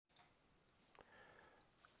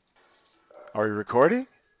Are we recording?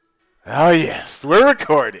 Oh, yes, we're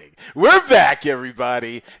recording. We're back,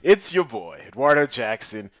 everybody. It's your boy, Eduardo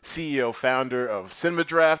Jackson, CEO, founder of Cinema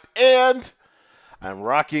Draft, and I'm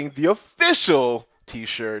rocking the official t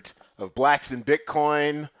shirt of Blacks in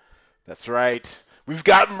Bitcoin. That's right. We've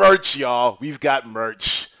got merch, y'all. We've got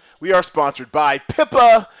merch. We are sponsored by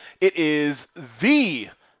Pippa. It is the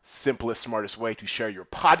simplest, smartest way to share your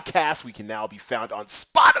podcast. We can now be found on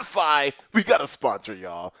Spotify. We got a sponsor,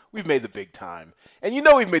 y'all. We've made the big time. And you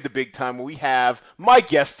know we've made the big time when we have my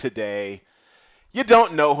guest today. You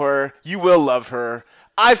don't know her. You will love her.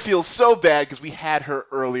 I feel so bad because we had her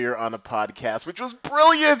earlier on a podcast, which was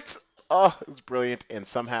brilliant. Oh, it was brilliant. And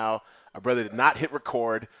somehow our brother did not hit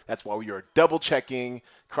record. That's why we are double checking,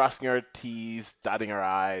 crossing our T's, dotting our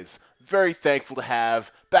I's. Very thankful to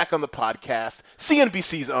have back on the podcast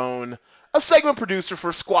CNBC's own, a segment producer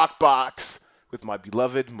for Squawk Box with my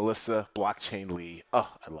beloved Melissa Blockchain Lee. Oh,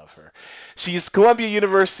 I love her. She's Columbia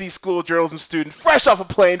University School of Journalism student, fresh off a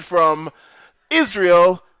plane from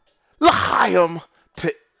Israel, L'chaim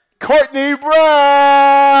to Courtney Brown.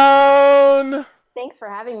 Thanks for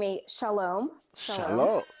having me. Shalom. Shalom.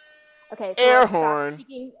 Shalom. Okay, so Air horn.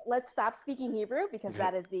 let's stop speaking Hebrew because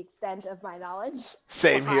that is the extent of my knowledge.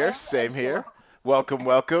 Same here. L'chaim Same and here. shalom. Welcome, Okay.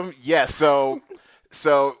 welcome. Yes. So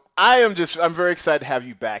I'm very excited to have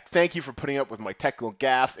you back. Thank you for putting up with my technical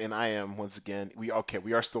gaffes, and I am once again we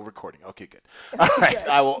are still recording. Okay, good. All right. Good.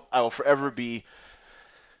 I will forever be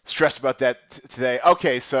stressed about that today.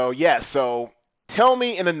 Okay, so tell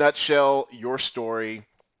me in a nutshell your story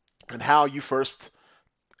and how you first.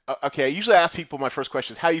 Okay, I usually ask people my first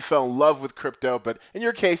question is how you fell in love with crypto, but in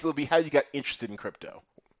your case, it'll be how you got interested in crypto.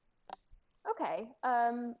 Okay.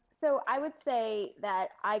 So I would say that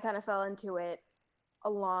I kind of fell into it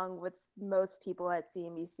along with most people at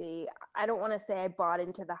CNBC. I don't want to say I bought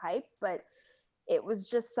into the hype, but it was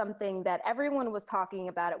just something that everyone was talking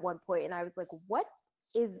about at one point, and I was like, "What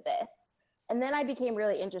is this?" And then I became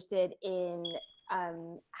really interested in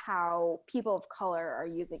how people of color are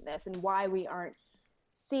using this and why we aren't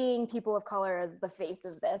seeing people of color as the face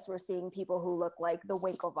of this. We're seeing people who look like the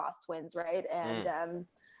Winklevoss twins, right? And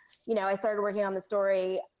Mm. I started working on the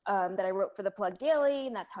story that I wrote for the Plug Daily,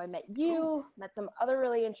 and that's how I met Ooh. you. Met some other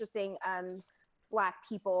really interesting Black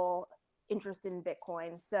people interested in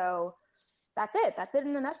Bitcoin. So that's it. That's it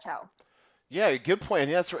in a nutshell. Yeah, good point.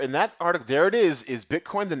 Yeah, that's right. In that article, there it is. Is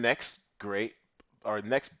Bitcoin the next great or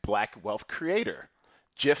next black wealth creator?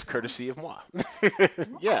 GIF Yeah. courtesy of moi. Yeah.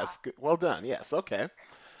 Yes, good, well done. Yes, okay.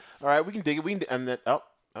 All right, we can dig it. And then oh,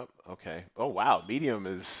 okay. Oh wow, Medium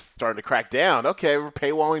is starting to crack down. Okay, we're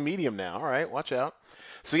paywalling Medium now. All right, watch out.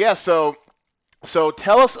 So yeah, so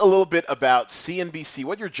tell us a little bit about CNBC.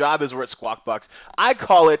 What your job is over at Squawk Box. I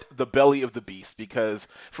call it the belly of the beast because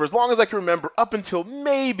for as long as I can remember, up until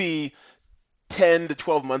maybe 10 to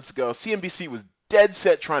 12 months ago, CNBC was dead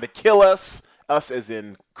set trying to kill us as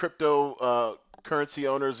in crypto currency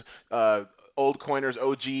owners, old coiners,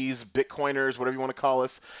 OGs, Bitcoiners, whatever you want to call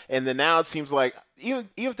us. And then now it seems like even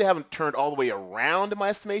if they haven't turned all the way around, in my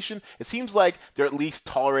estimation, it seems like they're at least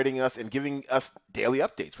tolerating us and giving us daily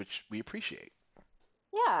updates, which we appreciate.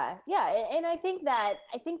 Yeah, and I think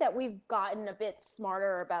that we've gotten a bit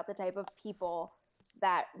smarter about the type of people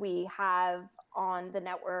that we have on the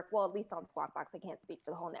network. Well, at least on Squawk Box, I can't speak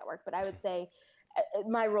for the whole network, but I would say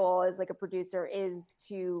my role as like a producer is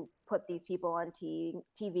to put these people on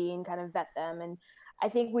TV and kind of vet them. And I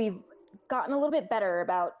think we've gotten a little bit better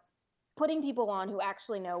about putting people on who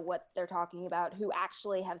actually know what they're talking about, who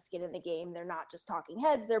actually have skin in the game. They're not just talking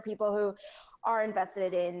heads. They're people who are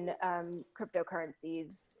invested in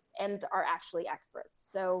cryptocurrencies and are actually experts.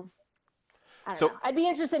 So I don't So, know. I'd be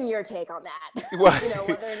interested in your take on that. well,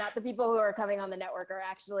 Whether or not the people who are coming on the network are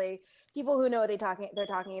actually people who know what they're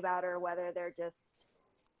talking about, or whether they're just,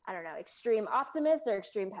 I don't know, extreme optimists or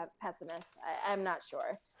extreme pessimists. I'm not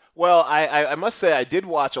sure. Well, I must say I did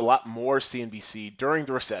watch a lot more CNBC during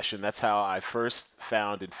the recession. That's how I first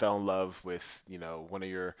found and fell in love with, one of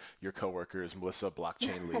your coworkers, Melissa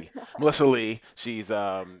Blockchain Lee. Melissa Lee. She's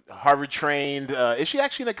Harvard trained. Is she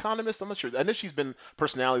actually an economist? I'm not sure. I know she's been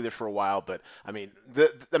personality there for a while, but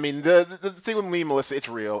the thing with me, Melissa, it's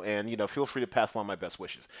real, and feel free to pass along my best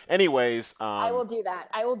wishes. Anyways, I will do that.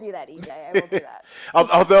 I will do that, EJ. I will do that.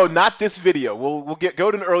 Although not this video, we'll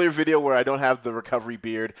go to an earlier video where I don't have the recovery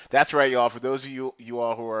beard. That's right, y'all. For those of you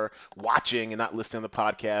all who are watching and not listening to the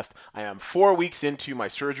podcast, I am 4 weeks into my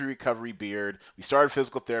surgery recovery beard. We started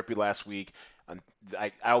physical therapy last week.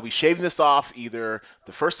 I'll be shaving this off either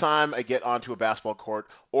the first time I get onto a basketball court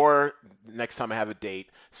or next time I have a date.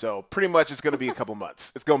 So pretty much it's going to be a couple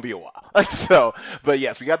months. It's going to be a while. So, but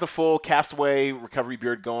yes, we got the full Castaway recovery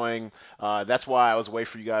beard going. That's why I was away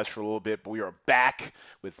from you guys for a little bit, but we are back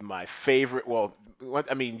with my favorite. Well,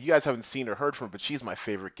 I mean, you guys haven't seen or heard from her, but she's my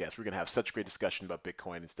favorite guest. We're going to have such a great discussion about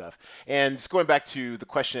Bitcoin and stuff. And just going back to the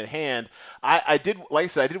question at hand, I did, like I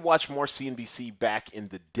said, I did watch more CNBC back in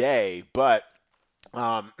the day, but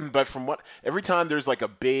from what every time there's like a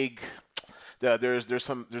big there's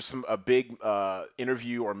some a big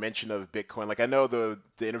interview or mention of Bitcoin. Like I know the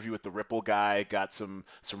interview with the Ripple guy got some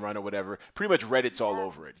run or whatever. Pretty much Reddit's all Yeah.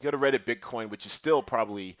 over it. You go to Reddit Bitcoin, which is still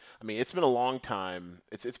probably, I mean, it's been a long time.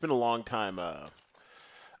 It's been a long time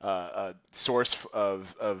source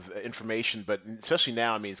of information, but especially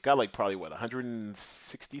now, I mean, it's got like probably what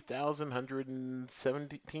 160,000,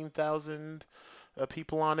 117,000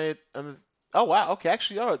 people on it. Oh wow, okay,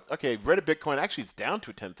 actually, oh okay, Reddit Bitcoin actually it's down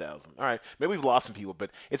to 10,000. All right, maybe we've lost some people, but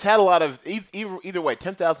it's had a lot of either way,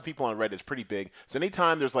 10,000 people on Reddit is pretty big. So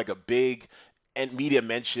anytime there's like a big and media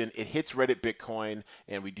mention, it hits Reddit Bitcoin,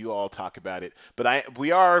 and we do all talk about it. But we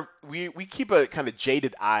keep a kind of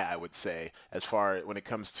jaded eye, I would say, as far when it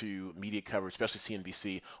comes to media coverage, especially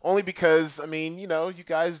CNBC, only because I mean, you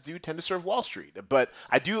guys do tend to serve Wall Street. But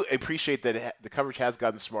I do appreciate that the coverage has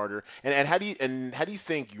gotten smarter. And how do you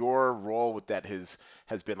think your role with that has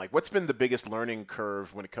been like? What's been the biggest learning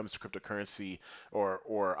curve when it comes to cryptocurrency,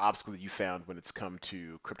 or obstacle that you found when it's come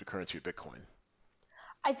to cryptocurrency or Bitcoin?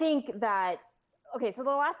 I think that okay, so the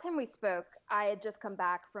last time we spoke, I had just come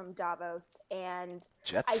back from Davos, and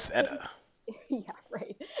Jet I think, setter. yeah,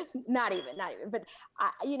 right, not even, but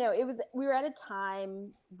it was we were at a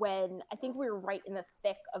time when I think we were right in the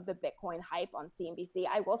thick of the Bitcoin hype on CNBC.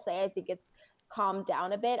 I will say, I think it's calmed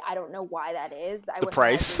down a bit. I don't know why that is. I The would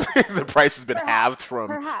price, imagine the price has been perhaps, halved from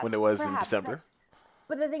when perhaps, it was in perhaps, December.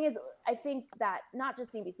 but the thing is, I think that not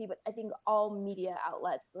just CNBC, but I think all media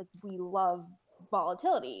outlets, like, we love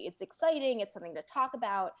volatility. It's exciting. It's something to talk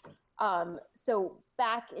about. So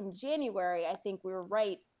back in January, I think we were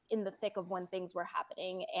right in the thick of when things were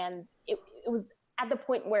happening, and it was at the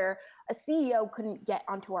point where a CEO couldn't get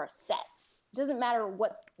onto our set. It doesn't matter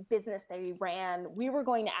what business they ran, we were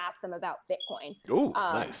going to ask them about Bitcoin. Oh,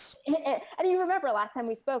 Um, nice. and you remember last time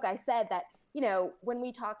we spoke, I said that when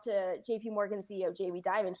we talked to JP Morgan CEO Jamie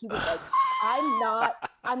Dimon, he was like,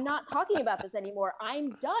 I'm not talking about this anymore.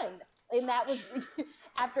 I'm done. And that was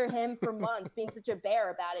after him for months being such a bear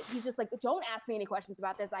about it. He's just like, don't ask me any questions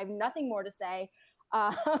about this. I have nothing more to say.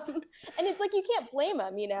 Um, and it's like, you can't blame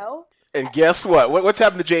him. And guess what? What's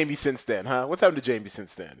happened to Jamie since then, huh? What's happened to Jamie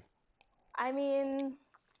since then? I mean,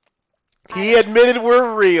 I He don't know. admitted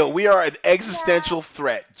we're real. We are an Yeah, existential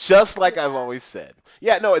threat, just like I've yeah. always said.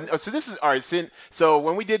 Yeah, no. So this is all right. So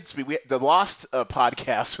when we did the Lost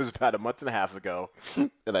podcast was about a month and a half ago,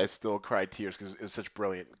 and I still cried tears because it was such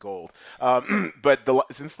brilliant gold. But the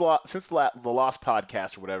Lost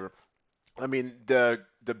podcast or whatever, I mean, the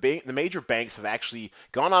major banks have actually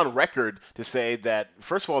gone on record to say that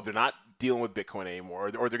first of all, they're not dealing with Bitcoin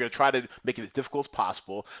anymore, or they're going to try to make it as difficult as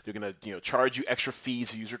possible. They're going to charge you extra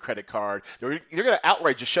fees to use your credit card. They're going to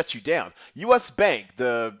outright just shut you down. U.S. Bank,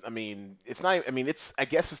 I mean, it's not. I mean, I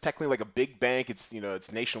guess it's technically like a big bank. It's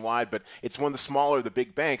nationwide, but it's one of the smaller of the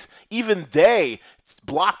big banks. Even they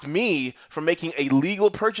blocked me from making a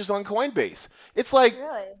legal purchase on Coinbase. It's like,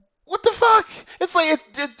 Really? what the fuck? It's like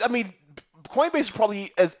I mean, Coinbase is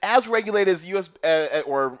probably as regulated as U.S.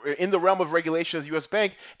 Or in the realm of regulation as U.S.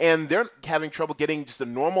 Bank, and they're having trouble getting just a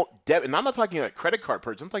normal debit. And I'm not talking about a credit card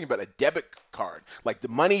purchase. I'm talking about a debit card. Like the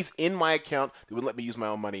money's in my account. They wouldn't let me use my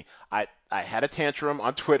own money. I had a tantrum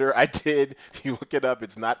on Twitter. I did. If you look it up,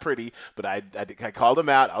 it's not pretty, but I called them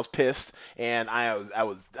out. I was pissed, and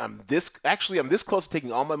I'm this close to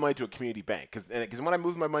taking all my money to a community bank because when I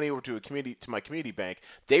moved my money over to my community bank,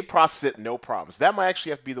 they process it no problems. That might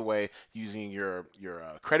actually have to be the way using your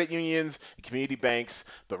credit unions, community banks.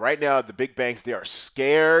 But right now, the big banks, they are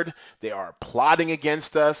scared. They are plotting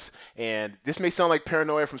against us, and this may sound like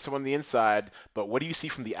paranoia from someone on the inside, but what do you see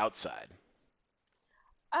from the outside?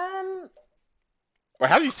 Um, Or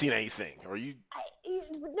have you seen anything? Or you?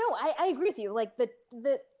 no, I agree with you. Like the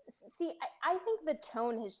see, I think the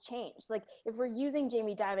tone has changed. Like, if we're using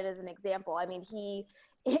Jamie Dimon as an example, I mean,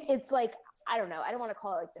 it's like, I don't know. I don't want to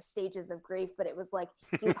call it like the stages of grief, but it was like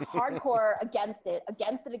he was hardcore against it,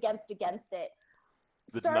 against it, against it, against it.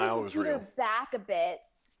 The Started denial to was real. teeter back a bit.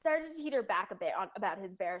 Started to teeter back a bit about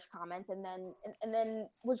his bearish comments, and then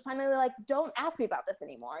was finally like, "Don't ask me about this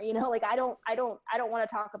anymore." Like, I don't want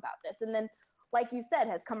to talk about this. And then like you said,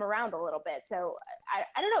 has come around a little bit. So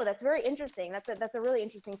I don't know. That's very interesting. That's a really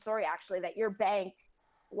interesting story, actually, that your bank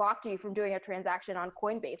blocked you from doing a transaction on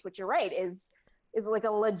Coinbase, which you're right is like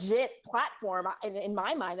a legit platform in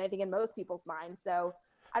my mind. I think in most people's minds. So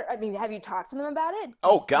I mean, have you talked to them about it?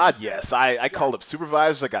 Oh Did you God, yes. I yeah. called up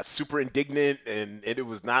supervisors. I got super indignant, and it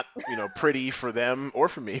was not, pretty for them or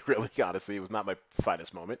for me, really. Honestly, it was not my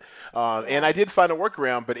finest moment. And Yeah. I did find a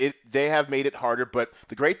workaround, but they have made it harder. But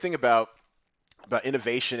the great thing about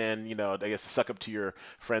innovation and I guess to suck up to your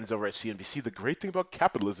friends over at CNBC, the great thing about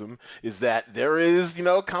capitalism is that there is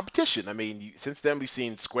competition. I mean, since then we've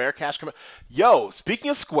seen Square Cash come out. Yo, speaking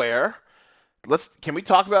of Square, can we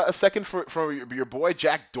talk about a second for your boy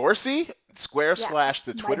Jack Dorsey, Square Yeah. slash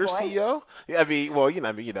the My Twitter boy. CEO? Yeah, I mean, well,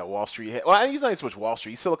 Wall Street. Well, he's not so much Wall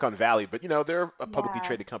Street, he's Silicon Valley, but they're a publicly Yeah.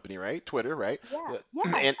 traded company, right? Twitter, right? Yeah. Yeah.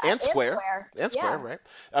 Yeah. And And Square, Square. and Square, Yeah. right?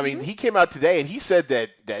 I mean, Hmm. he came out today and he said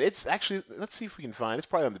that it's actually. Let's see if we can find. It's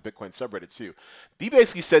probably on the Bitcoin subreddit too. He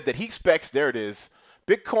basically said that he expects, there it is,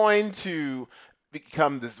 Bitcoin to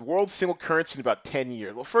become this world single currency in about 10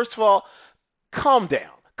 years. Well, first of all, calm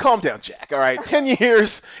down. Calm down, Jack. All right, 10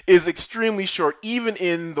 years is extremely short, even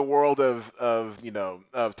in the world of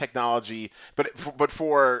technology. But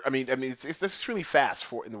for it's extremely fast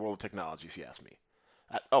for in the world of technology, if you ask me.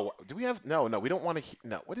 Do we have? No, no, we don't want to.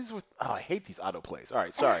 No, what is with? Oh, I hate these autoplays. All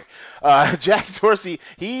right, sorry. Jack Dorsey,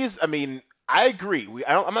 I agree.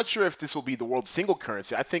 I'm not sure if this will be the world's single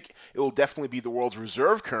currency. I think it will definitely be the world's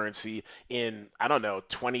reserve currency in, I don't know,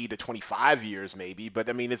 20 to 25 years maybe. But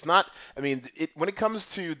I mean, it's not. When it comes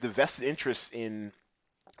to the vested interests in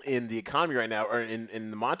the economy right now, or in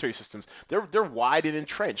the monetary systems, they're wide and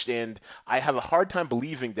entrenched, and I have a hard time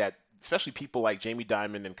believing that, especially people like Jamie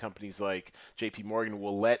Dimon and companies like J.P. Morgan,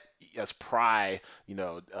 will let us pry,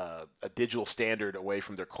 a digital standard away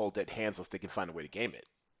from their cold dead hands unless they can find a way to game it.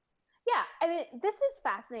 Yeah, I mean, this is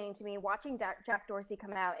fascinating to me watching Jack Dorsey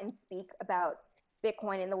come out and speak about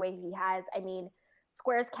Bitcoin in the way he has. I mean,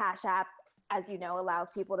 Square's Cash App, as you know, allows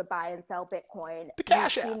people to buy and sell Bitcoin. The We've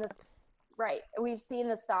Cash seen App. this, right? We've seen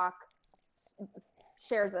the stock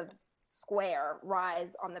shares of Square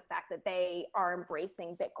rise on the fact that they are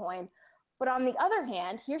embracing Bitcoin. But on the other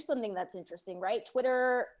hand, here's something that's interesting, right?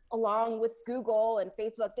 Twitter, along with Google and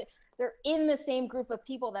Facebook, they're in the same group of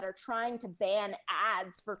people that are trying to ban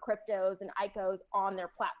ads for cryptos and ICOs on their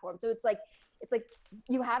platform. So it's like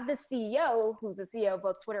you have the CEO who's the CEO of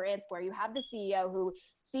both Twitter and Square. You have the CEO who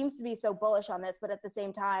seems to be so bullish on this, but at the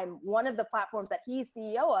same time, one of the platforms that he's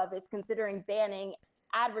CEO of is considering banning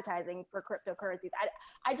advertising for cryptocurrencies.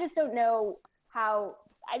 I just don't know how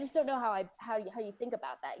how you think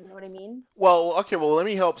about that. You know what I mean? Well, okay, well, let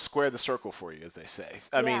me help square the circle for you, as they say.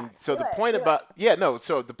 I Yeah, mean, so do the it, point do it. about, yeah, no,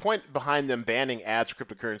 so the point behind them banning ads for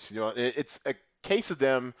cryptocurrency, it's a case of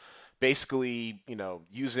them basically,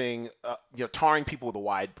 using, tarring people with a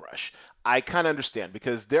wide brush. I kind of understand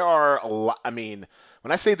because there are a lot, when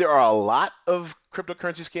I say there are a lot of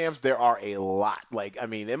cryptocurrency scams, there are a lot. Like,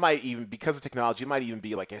 it might even, because of technology, it might even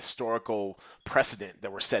be like a historical precedent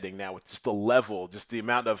that we're setting now with just the level, just the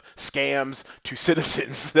amount of scams to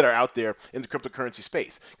citizens that are out there in the cryptocurrency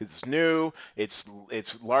space. It's new, it's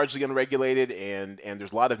largely unregulated, and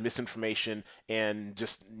there's a lot of misinformation and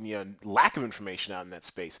just lack of information out in that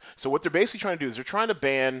space. So what they're basically trying to do is they're trying to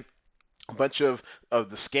ban a bunch of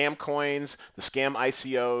the scam coins, the scam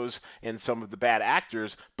ICOs, and some of the bad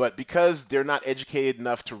actors, but because they're not educated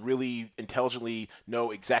enough to really intelligently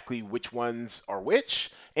know exactly which ones are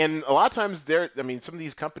which, and a lot of times some of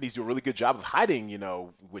these companies do a really good job of hiding,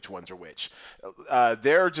 which ones are which.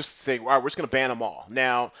 They're just saying, all right, we're just going to ban them all.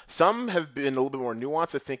 Now, some have been a little bit more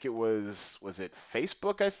nuanced. I think was it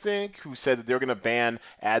Facebook, I think, who said that they're going to ban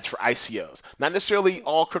ads for ICOs. Not necessarily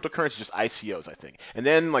all cryptocurrency, just ICOs, I think. And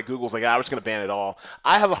then like Google's like, we're just going to ban it all.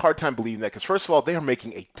 I have a hard time believing that because first of all, they are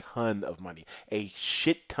making a ton of money, a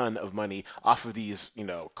shit ton of money off of these,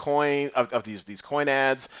 of these coin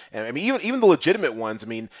ads, and even the legitimate ones.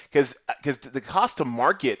 Because the cost to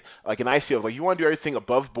market like an ICO, like you want to do everything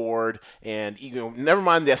above board, and never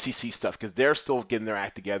mind the SEC stuff because they're still getting their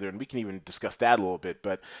act together, and we can even discuss that a little bit.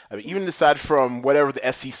 But even aside from whatever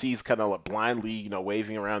the SEC is kind of like blindly,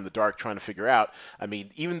 waving around in the dark trying to figure out,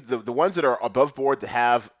 even the ones that are above board that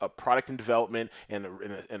have a product in development and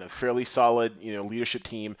a fairly solid, leadership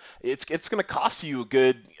team, it's going to cost you a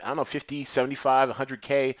good, I don't know, 50, 75,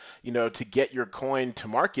 100K, to get your coin to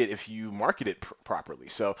market if you market it properly.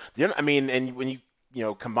 So, and when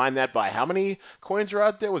you combine that by how many coins are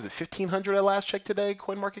out there? Was it 1,500 at last check today,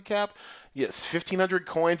 Coin Market Cap? Yes, 1,500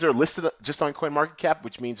 coins are listed just on Coin Market Cap,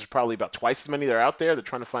 which means there's probably about twice as many that are out there. They're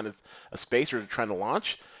trying to find a space or they're trying to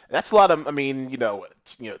launch. That's a lot of,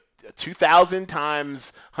 2,000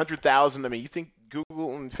 times 100,000. I mean, you think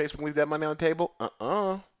Google and Facebook leave that money on the table? I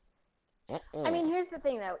Uh-uh. mean, here's the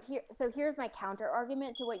thing though. Here's my counter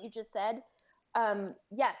argument to what you just said.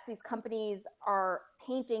 Yes, these companies are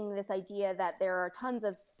painting this idea that there are tons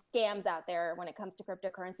of scams out there when it comes to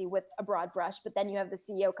cryptocurrency with a broad brush. But then you have the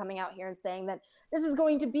CEO coming out here and saying that this is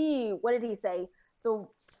going to be, what did he say? The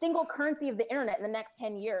single currency of the internet in the next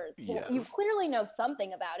 10 years. Well, you Yes. clearly know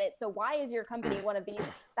something about it. So why is your company one of these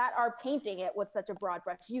that are painting it with such a broad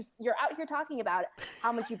brush? You're out here talking about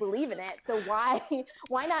how much you believe in it. So why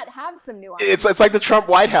not have some It's nuances? it's like the Trump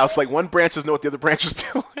White House. Like one branch doesn't know what the other branch is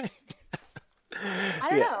doing. I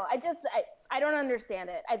don't Yeah. know. I don't understand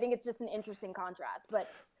it. I think it's just an interesting contrast. But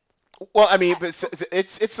Well, I mean, I, but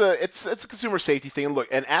it's a consumer safety thing. Look,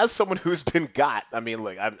 and as someone who's been got, I mean,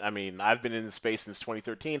 look, I mean, I've been in the space since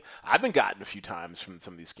 2013. I've been gotten a few times from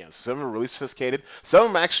some of these scams. Some of them are really sophisticated. Some of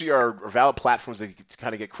them actually are valid platforms that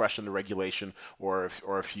kind of get crushed under regulation or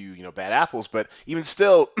a few bad apples. But even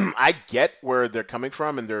still, I get where they're coming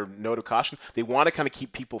from and their note of caution. They want to kind of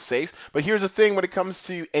keep people safe. But here's the thing: when it comes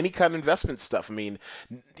to any kind of investment stuff, I mean,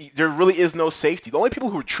 there really is no safety. The only people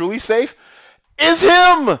who are truly safe is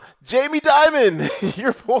him, Jamie Dimon,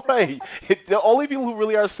 your boy. The only people who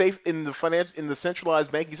really are safe in the in the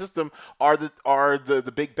centralized banking system are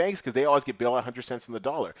the big banks because they always get billed 100 cents on the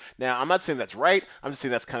dollar. Now, I'm not saying that's right. I'm just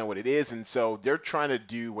saying that's kind of what it is, and so they're trying to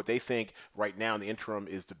do what they think right now in the interim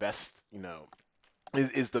is the best,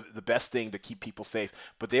 is the best thing to keep people safe,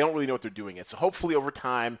 but they don't really know what they're doing yet. So hopefully over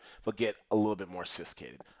time they'll get a little bit more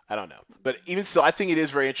sophisticated. I don't know, but even still, I think it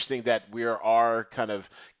is very interesting that we are kind of.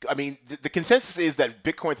 I mean, the consensus is that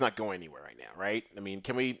Bitcoin's not going anywhere right now, right? I mean,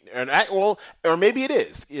 can we? Well, or maybe it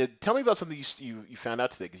is. Tell me about something you found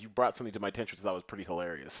out today because you brought something to my attention that I thought was pretty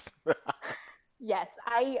hilarious. yes,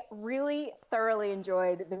 I really thoroughly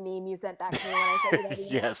enjoyed the meme you sent back to me when I sent you that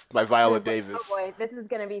email. Yes, my I Viola was like, oh Davis. boy, this is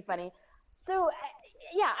going to be funny. So,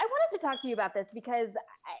 yeah, I wanted to talk to you about this because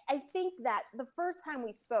I think that the first time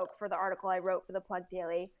we spoke for the article I wrote for the Plug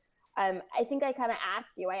Daily, I think I kind of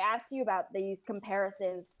I asked you about these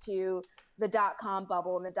comparisons to the dot com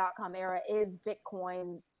bubble and the dot com era. Is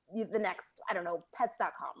Bitcoin the next, I don't know,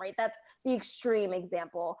 pets.com, right? That's the extreme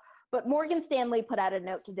example. But Morgan Stanley put out a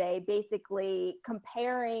note today basically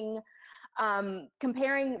comparing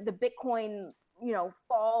the Bitcoin,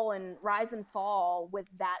 fall and rise and fall with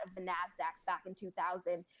that of the Nasdaq back in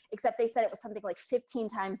 2000, except they said it was something like 15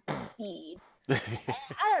 times the speed.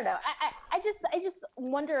 I don't know. I just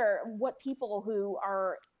wonder what people who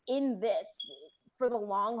are in this for the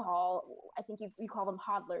long haul. I think you call them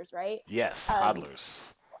hodlers, right? Yes, Um,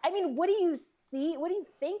 hodlers. I mean, what do you see? What do you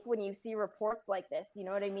think when you see reports like this? You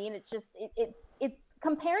know what I mean? It's just it's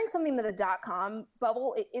comparing something to the dot com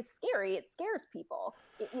bubble. It is scary. It scares people.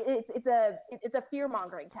 It's a fear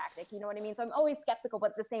mongering tactic. You know what I mean? So I'm always skeptical,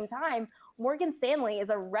 but at the same time, Morgan Stanley is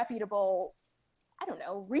a reputable, I don't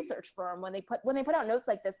know, research firm. When they put out notes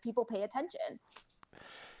like this, people pay attention.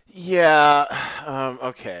 Yeah.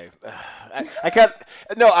 Okay. I can't.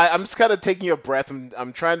 No. I'm just kind of taking a breath.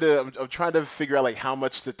 I'm trying to figure out like how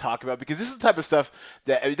much to talk about because this is the type of stuff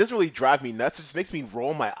that it doesn't really drive me nuts. It just makes me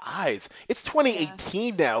roll my eyes. It's Yeah.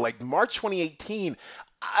 2018 now, like March 2018.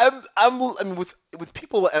 I mean, with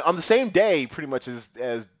people on the same day, pretty much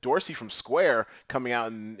as Dorsey from Square coming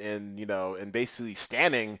out and and basically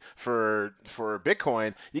standing for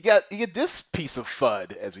Bitcoin. You get this piece of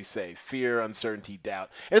FUD, as we say, fear, uncertainty,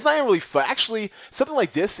 doubt. And it's not even really FUD. Actually, something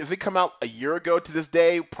like this, if it come out a year ago to this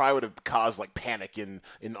day, probably would have caused like panic in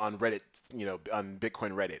on Reddit, on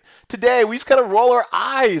Bitcoin Reddit. Today, we just kind of roll our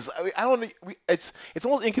eyes. I don't. It's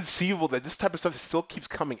almost inconceivable that this type of stuff still keeps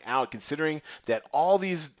coming out, considering that all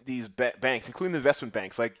these banks, including the investment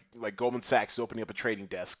banks like Goldman Sachs, is opening up a trading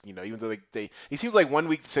desk. Even though they it seems like one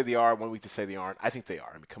week to say they are, one week to say they aren't. I think they are.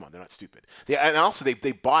 I mean, come on, they're not stupid. And also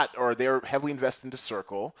they bought or they're heavily invested into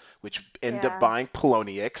Circle, which ended up Yeah. buying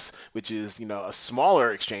Poloniex, which is a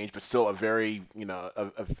smaller exchange, but still a very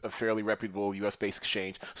a fairly reputable U.S. based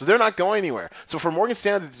exchange. So they're not going anywhere. So for Morgan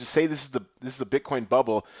Stanley to say this is a Bitcoin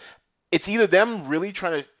bubble, it's either them really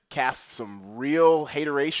trying to cast some real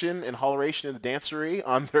hateration and holleration in the dancery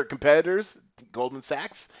on their competitors, Goldman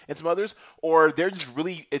Sachs and some others, or they're just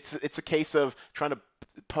really it's a case of trying to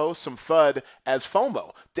post some FUD as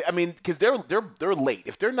FOMO. I mean, because they're late.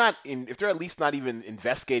 If they're at least not even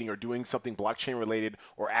investigating or doing something blockchain related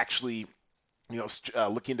or actually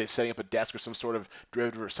looking to setting up a desk or some sort of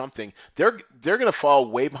derivative or something, they're going to fall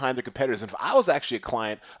way behind their competitors. And if I was actually a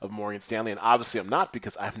client of Morgan Stanley, and obviously I'm not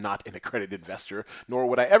because I'm not an accredited investor, nor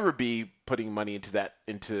would I ever be putting money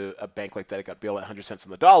into a bank like that. It got billed at 100 cents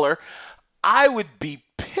on the dollar. I would be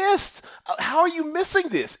pissed. How are you missing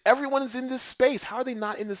this? Everyone is in this space. How are they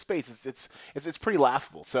not in this space? It's pretty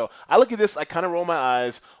laughable. So I look at this, I kind of roll my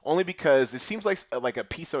eyes only because it seems like a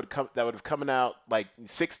piece that would have come out like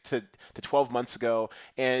 6 to 12 months ago,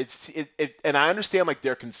 and and I understand like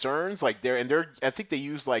their concerns, like they're I think they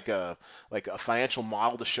use like a financial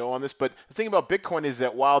model to show on this. But the thing about Bitcoin is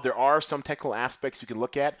that while there are some technical aspects you can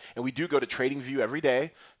look at, and we do go to TradingView every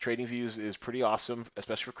day. TradingView is pretty awesome,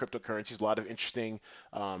 especially for cryptocurrencies. A lot of interesting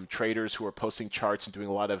traders who are posting charts and doing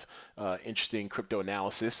a lot of interesting crypto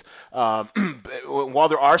analysis. While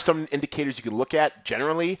there are some indicators you can look at,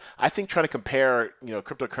 generally, I think trying to compare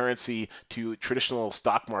cryptocurrency to traditional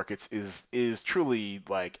stock markets is truly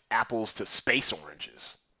like apples to space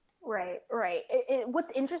oranges. Right, right.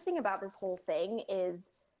 What's interesting about this whole thing is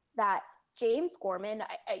that James Gorman,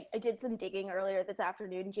 I did some digging earlier this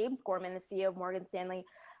afternoon. James Gorman, the CEO of Morgan Stanley,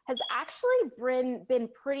 has actually been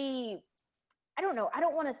pretty, I don't know, I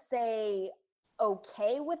don't want to say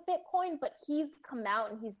okay with Bitcoin, but he's come out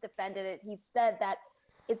and he's defended it. He's said that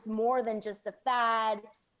it's more than just a fad.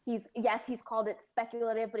 He's called it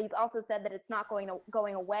speculative, but he's also said that it's not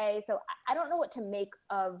going away. So I don't know what to make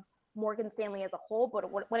of Morgan Stanley as a whole, but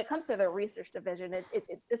when it comes to their research division,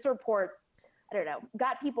 this report, I don't know,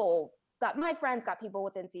 got my friends, got people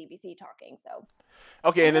within CBC talking. So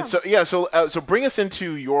Okay, and then yeah. so bring us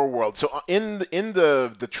into your world. So in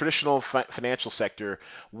the traditional financial sector,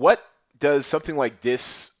 what does something like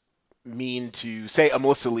this mean to say a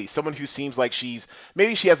Melissa Lee, someone who seems like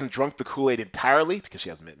maybe she hasn't drunk the Kool-Aid entirely because she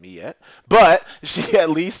hasn't met me yet, but she at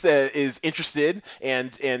least is interested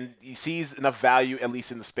and sees enough value at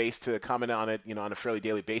least in the space to comment on it, on a fairly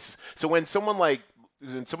daily basis. So when someone like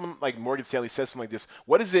Morgan Stanley says something like this,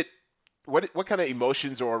 what is it? What kind of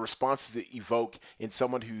emotions or responses it evoke in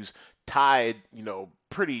someone who's tied,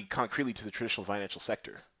 pretty concretely to the traditional financial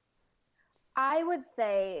sector? I would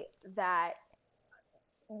say that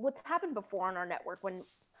what's happened before on our network when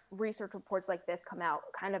research reports like this come out,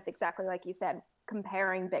 kind of exactly like you said,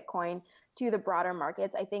 comparing Bitcoin to the broader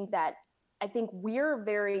markets, I think we're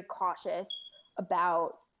very cautious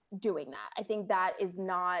about doing that. I think that is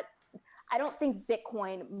not, I don't think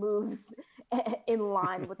Bitcoin moves in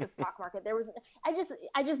line with the stock market.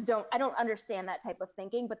 I don't understand that type of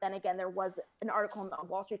thinking. But then again, there was an article in the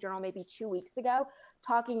Wall Street Journal maybe 2 weeks ago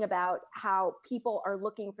talking about how people are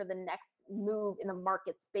looking for the next move in the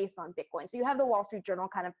markets based on Bitcoin. So you have the Wall Street Journal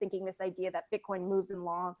kind of thinking this idea that Bitcoin moves in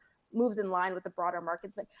line with the broader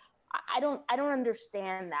markets, but I don't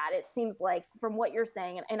understand that. It seems like from what you're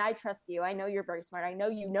saying, and I trust you. I know you're very smart. I know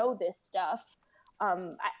you know this stuff.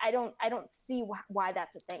 I don't see why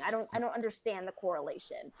that's a thing. I don't understand the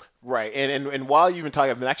correlation. Right, and while you've been talking,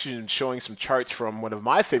 I've been actually been showing some charts from one of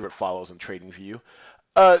my favorite follows on TradingView,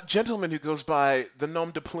 a gentleman who goes by the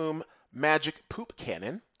nom de plume Magic Poop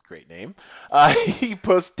Cannon. Great name. He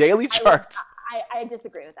posts daily charts. I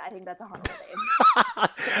disagree with that. I think that's a horrible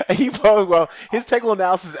Well, his technical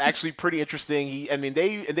analysis is actually pretty interesting. I mean,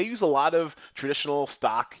 they use a lot of traditional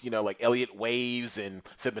stock, like Elliott waves and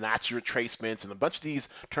Fibonacci retracements and a bunch of these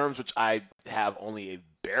terms which I have only a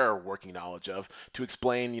bare working knowledge of to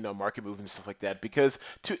explain, market movements and stuff like that. Because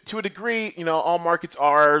to a degree, all markets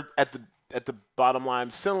are at the bottom line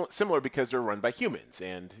similar because they're run by humans,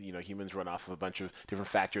 and humans run off of a bunch of different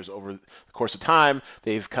factors over the course of time.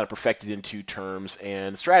 They've kind of perfected into terms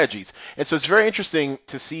and strategies, and so it's very interesting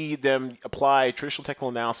to see them apply traditional technical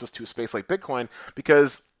analysis to a space like Bitcoin,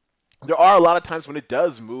 because there are a lot of times when it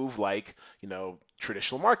does move like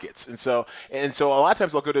traditional markets, and so a lot of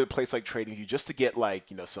times I'll go to a place like TradingView just to get like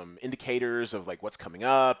some indicators of like what's coming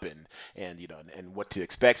up and what to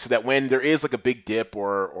expect, so that when there is like a big dip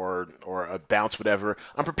or a bounce, whatever,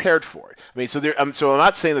 I'm prepared for it. I mean, so I'm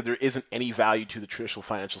not saying that there isn't any value to the traditional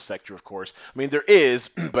financial sector, of course. I mean, there is,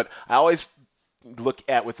 but I always look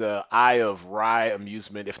at with the eye of wry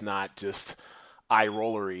amusement, if not just eye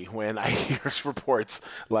rollery, when I hear reports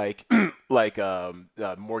like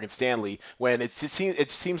Morgan Stanley, when it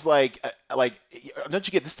seems like don't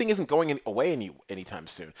you get, this thing isn't going away anytime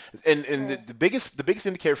soon, and thing. the biggest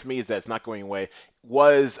indicator for me is that it's not going away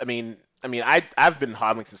was, I've been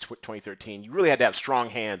hodling since 2013. You really had to have strong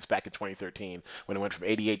hands back in 2013 when it went from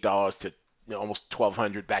 $88 to almost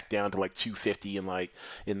 1,200 back down to like 250 in like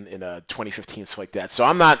in 2015, stuff like that. So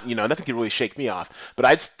I'm not, nothing can really shake me off. But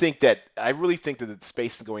I really think that the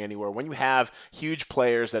space isn't going anywhere. When you have huge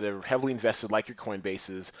players that are heavily invested, like your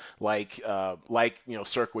Coinbases, like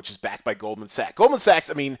Cirque, which is backed by Goldman Sachs. Goldman Sachs,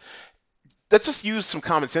 I mean, let's just use some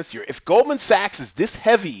common sense here. If Goldman Sachs is this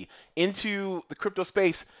heavy into the crypto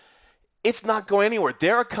space, It's not going anywhere.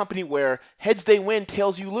 They're a company where heads they win,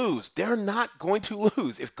 tails you lose. They're not going to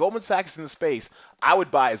lose. If Goldman Sachs is in the space, I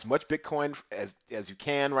would buy as much Bitcoin as you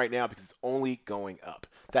can right now because it's only going up.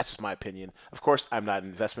 That's just my opinion. Of course, I'm not an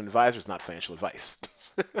investment advisor. It's not financial advice.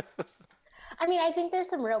 I mean, I think there's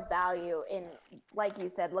some real value in, like you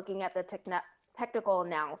said, looking at the technical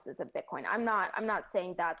analysis of Bitcoin. I'm not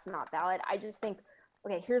saying that's not valid. I just think,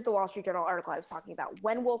 okay, here's the Wall Street Journal article I was talking about.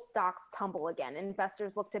 When will stocks tumble again?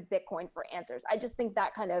 Investors look to Bitcoin for answers. I just think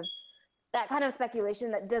that kind of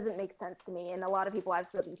speculation that doesn't make sense to me, and a lot of people I've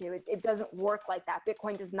spoken to, it doesn't work like that.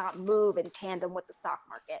 Bitcoin does not move in tandem with the stock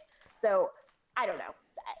market. So I don't know.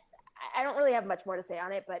 I don't really have much more to say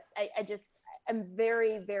on it, but I just am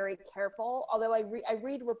very, very careful. Although I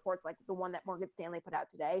read reports like the one that Morgan Stanley put out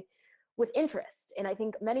today with interest, and I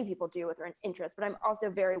think many people do with interest, but I'm also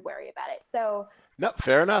very wary about it. So No,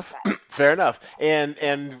 fair enough. Fair enough.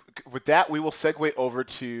 And with that, we will segue over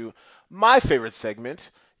to my favorite segment,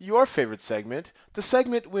 your favorite segment, the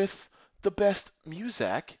segment with the best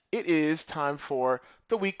music. It is time for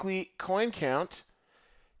the weekly coin count.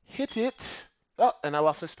 Hit it. Oh, and I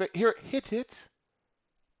lost my space. Here, hit it.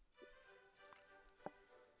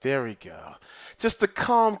 There we go. Just the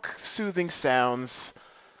calm, soothing sounds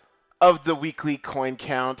of the weekly coin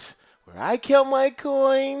count, where I count my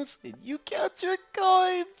coins and you count your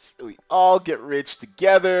coins. We all get rich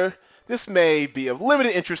together. This may be of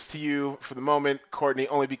limited interest to you for the moment, Courtney,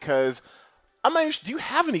 only because I'm not even sure. Do you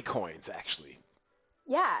have any coins, actually?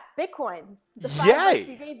 yeah, Bitcoin. The $5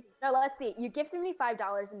 you Yay! gave. No, let's see. You gifted me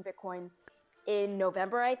 $5 in Bitcoin in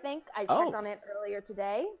November, I think. I checked Oh, on it earlier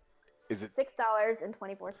today. is it?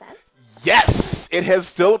 $6.24. Yes, it has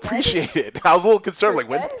still Pretty good. appreciated. I was a little concerned, Pretty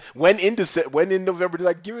like good. when in November did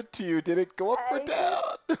I give it to you? Did it go up or I think down?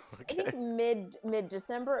 I think Okay. mid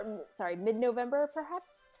December. Sorry, mid November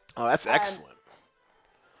perhaps. Oh, that's Um, excellent.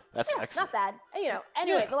 That's yeah, not excellent. bad. Anyway,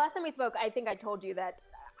 Yeah. the last time we spoke, I think I told you that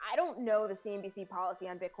I don't know the CNBC policy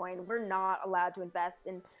on Bitcoin. We're not allowed to invest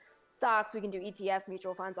in stocks. We can do ETFs,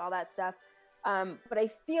 mutual funds, all that stuff. But I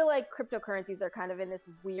feel like cryptocurrencies are kind of in this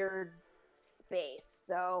weird space.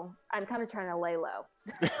 So I'm kind of trying to lay low.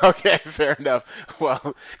 Okay, fair enough.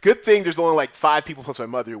 Well, good thing there's only like 5 people plus my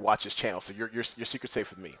mother who watch this channel, so your secret's safe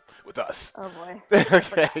with me, with us. Oh boy, I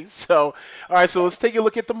forgot. Okay, so all right, so let's take a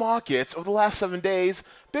look at the markets over the last 7 days.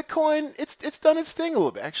 Bitcoin, it's done its thing a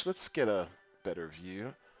little bit. Actually, let's get a better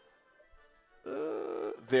view.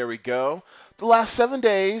 There we go. The last 7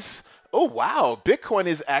 days. Oh wow, Bitcoin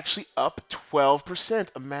is actually up 12%.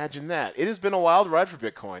 Imagine that. It has been a wild ride for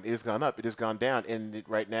Bitcoin. It has gone up. It has gone down. And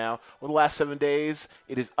right now, over the last 7 days,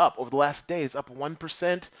 it is up. Over the last day, it's up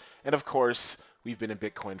 1%. And of course, we've been in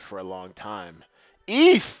Bitcoin for a long time.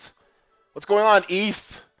 ETH. What's going on,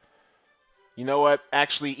 ETH? You know what?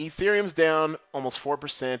 Actually, Ethereum's down almost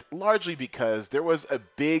 4%, largely because there was a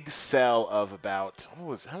big sell of about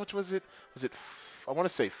how much was it? Was it I want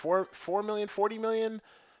to say 4 million, 40 million,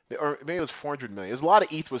 or maybe it was 400 million. There's a lot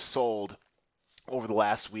of ETH was sold over the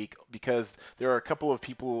last week because there are a couple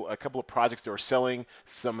of projects that are selling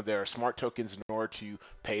some of their smart tokens in order to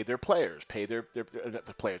pay their players, pay the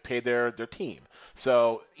players, pay their team.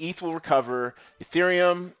 So ETH will recover.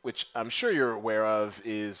 Ethereum, which I'm sure you're aware of,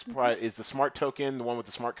 is the smart token, the one with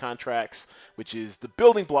the smart contracts, which is the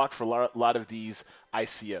building block for a lot of these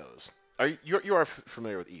ICOs. You are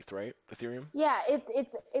familiar with ETH, right? Ethereum? Yeah,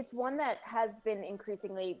 it's one that has been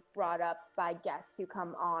increasingly brought up by guests who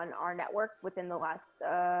come on our network within the last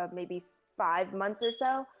maybe 5 months or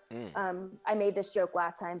so. Mm. I made this joke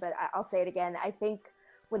last time, but I'll say it again. I think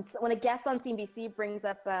when a guest on CNBC brings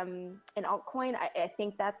up an altcoin, I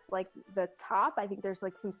think that's like the top. I think there's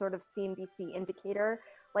like some sort of CNBC indicator.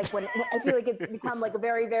 Like when I feel like it's become like a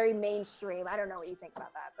very, very mainstream. I don't know what you think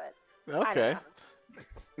about that, but I don't Okay. know.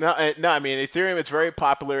 No, no. I mean, Ethereum. It's very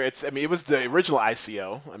popular. I mean, it was the original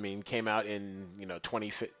ICO. I mean, came out in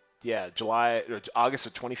August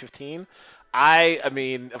of 2015. I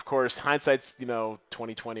mean, of course, hindsight's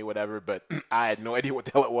 2020, whatever. But I had no idea what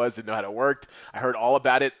the hell it was. Didn't know how it worked. I heard all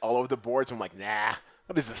about it all over the boards. I'm like, nah.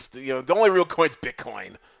 What is this? The only real coin's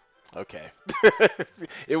Bitcoin. Okay.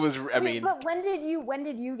 It was. I Wait, mean, but when did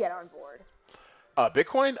you get on board?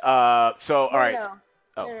 Bitcoin. So all No, no, right. no,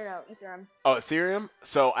 Oh. no, no, no, Ethereum. Oh, Ethereum.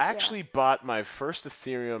 So I Yeah. actually bought my first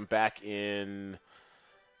Ethereum back in.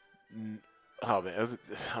 Oh man,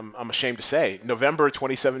 I'm ashamed to say November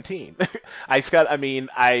 2017. I mean,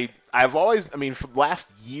 I've always, I mean, for the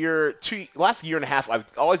last year and a half, I've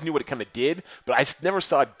always knew what it kind of did, but never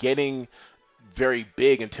saw it getting very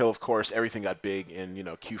big until, of course, everything got big in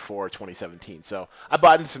Q4 2017. So I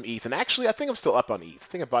bought into some ETH, and actually, I think I'm still up on ETH. I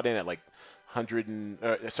think I bought in at like 100 and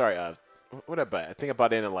sorry, what did I buy? I think I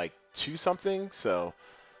bought in at like 2 something. So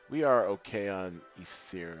we are okay on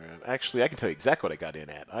Ethereum. Actually, I can tell you exactly what I got in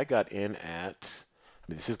at. I got in at, I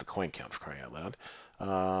mean, this is the coin count for crying out loud.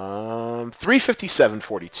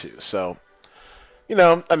 357.42. So,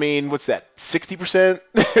 I mean, what's that? 60%,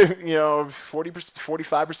 40%,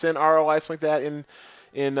 45% ROI, something like that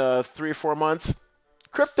in 3 or 4 months.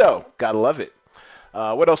 Crypto, gotta love it.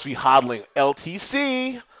 What else are we hodling?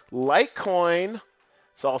 LTC, Litecoin.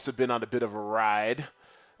 It's also been on a bit of a ride.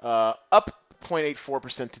 Up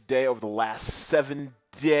 0.84% today over the last 7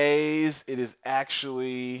 days. It's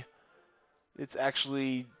actually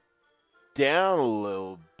down a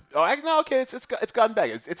little. Oh, no, okay, it's gotten back.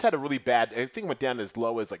 It's had a really bad. I think it went down as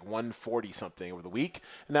low as like 140 something over the week,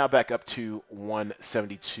 and now back up to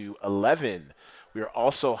 172.11. We are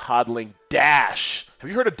also hodling Dash. Have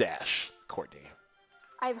you heard of Dash, Courtney?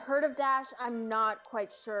 I've heard of Dash. I'm not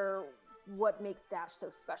quite sure what makes Dash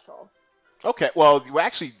so special. Okay, well, you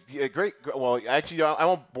actually, great. Well, actually, I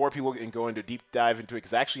won't bore people and go into a deep dive into it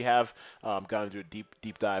because I actually have gone into a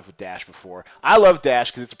deep dive with Dash before. I love Dash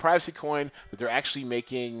because it's a privacy coin, but they're actually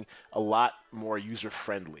making a lot more user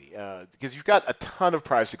friendly. Because you've got a ton of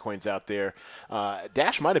privacy coins out there.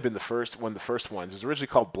 Dash might have been one of the first ones. It was originally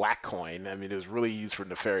called Blackcoin. I mean, it was really used for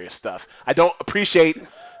nefarious stuff. I don't appreciate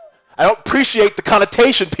the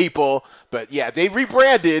connotation, people, but yeah, they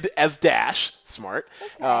rebranded as Dash, smart,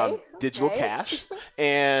 digital cash,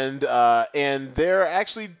 and they're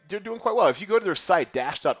doing quite well. If you go to their site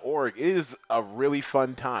dash.org, it is a really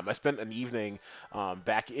fun time. I spent an evening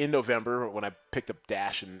back in November when I picked up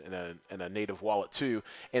Dash in a native wallet too,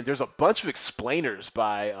 and there's a bunch of explainers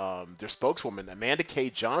by their spokeswoman Amanda K.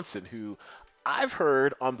 Johnson, who I've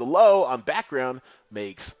heard on the low, on background,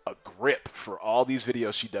 makes a grip for all these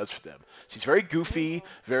videos she does for them. She's very goofy,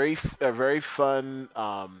 very fun,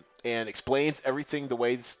 and explains everything the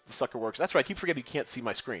way the sucker works. That's right. I keep forgetting you can't see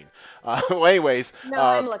my screen. Well, anyways. No,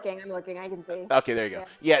 I'm looking. I can see. Okay, there you go.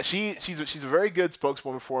 Yeah, she's a very good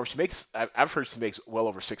spokeswoman for them. I've heard she makes well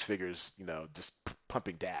over 6 figures. Just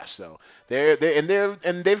pumping Dash. So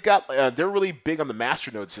they've got they're really big on the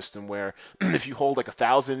masternode system where if you hold like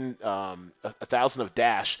 1,000 of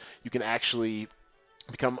Dash, you can actually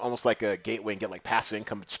become almost like a gateway and get like passive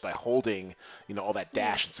income just by holding all that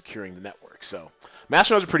Dash and securing the network. So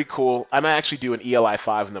masternodes are pretty cool. I might actually do an ELI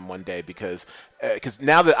 5 in them one day because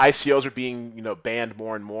now that ICOs are being banned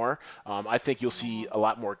more and more, I think you'll see a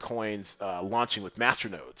lot more coins launching with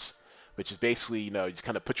masternodes, which is basically, you just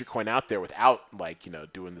kind of put your coin out there without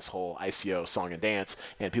doing this whole ICO song and dance,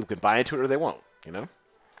 and people can buy into it or they won't,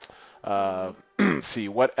 Let's see,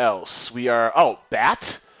 what else?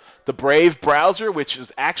 BAT, the Brave browser, which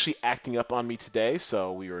is actually acting up on me today,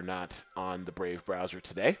 so we are not on the Brave browser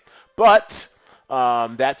today. But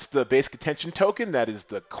that's the basic attention token. That is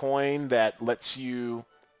the coin that lets you,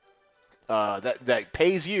 that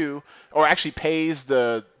pays you, or actually pays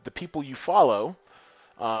the people you follow,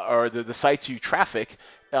 or the sites you traffic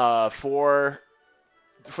for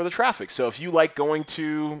the traffic. So if you like going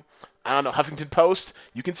to, I don't know, Huffington Post,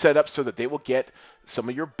 you can set up so that they will get some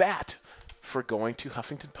of your BAT for going to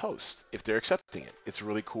Huffington Post if they're accepting it. It's a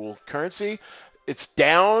really cool currency. It's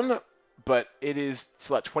down, but it's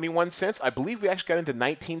about 21 cents. I believe we actually got into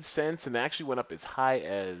 19 cents and actually went up as high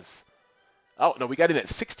as, oh no, we got in at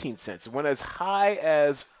 16 cents. It went as high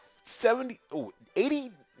as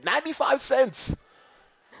 95 cents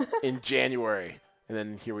in January. And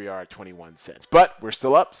then here we are at 21 cents. But we're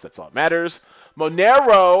still up, so that's all that matters.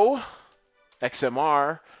 Monero,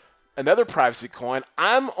 XMR, another privacy coin.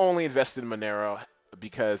 I'm only invested in Monero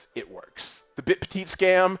because it works. The BitPetite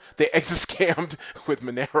scam, they exit scammed with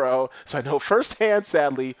Monero. So I know firsthand,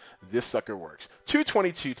 sadly, this sucker works.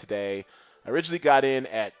 222 today. I originally got in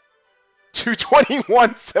at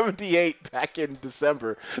 221.78 back in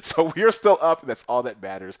December. So we are still up, and that's all that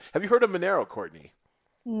matters. Have you heard of Monero, Courtney?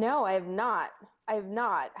 No, I have not.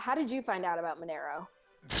 How did you find out about Monero?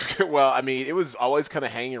 Well, I mean, it was always kind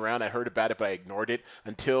of hanging around. I heard about it, but I ignored it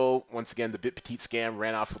until, once again, the BitPetite scam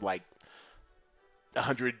ran off with like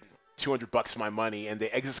 $100, $200 of my money, and they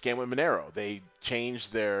exit scam with Monero. They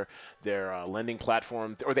changed their lending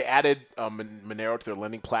platform, or they added Monero to their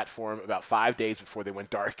lending platform about 5 days before they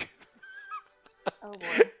went dark. Oh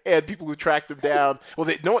boy. And people who tracked them down, well,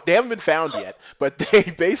 they haven't been found yet, but they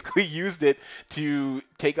basically used it to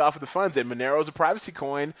take off of the funds. And Monero is a privacy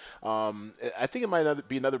coin. I think it might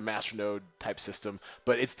be another masternode type system,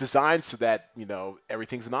 but it's designed so that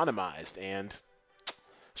everything's anonymized. And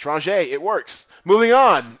strange, it works. Moving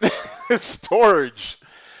on, storage.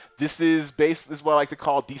 This is what I like to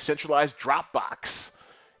call decentralized Dropbox.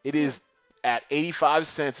 It is at 85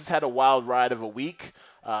 cents. It's had a wild ride of a week.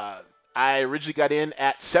 I originally got in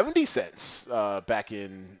at 70 cents back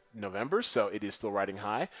in November, so it is still riding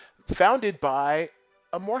high. Founded by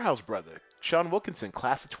a Morehouse brother, Sean Wilkinson,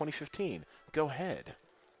 class of 2015. Go ahead.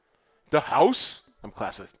 The House? I'm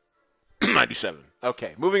class of 97.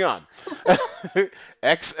 Okay, moving on.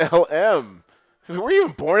 XLM. Were you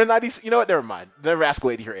even born in 90? You know what? Never mind. Never ask a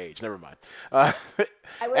lady her age. Never mind. Uh,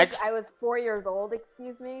 I was 4 years old.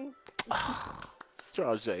 Excuse me.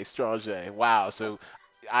 Strange, strange. Wow. So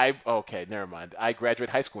okay, never mind. I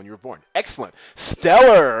graduated high school when you were born. Excellent.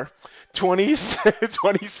 Stellar, 20,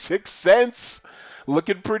 26 cents.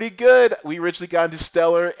 Looking pretty good. We originally got into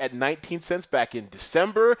Stellar at 19 cents back in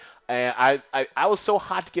December. And I was so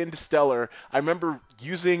hot to get into Stellar. I remember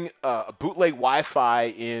using a bootleg Wi-Fi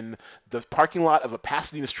in the parking lot of a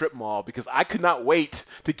Pasadena strip mall because I could not wait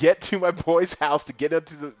to get to my boy's house to get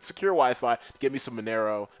into the secure Wi-Fi to get me some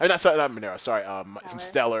Monero. Not Monero. Sorry, some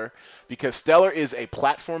Stellar, because Stellar is a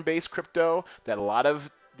platform-based crypto that a lot of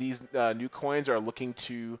these new coins are looking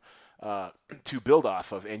to build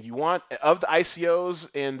off of. And you want, of the ICOs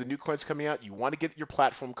and the new coins coming out, you want to get your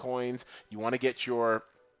platform coins. You want to get your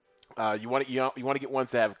you want to get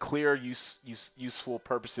ones that have clear useful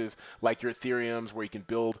purposes, like your Ethereums, where you can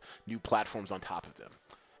build new platforms on top of them.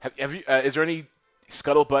 Have you? Is there any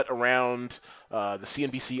scuttlebutt around the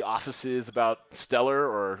CNBC offices about Stellar,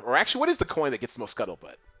 or actually, what is the coin that gets the most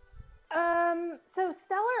scuttlebutt? So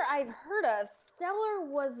Stellar, I've heard of. Stellar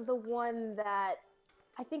was the one that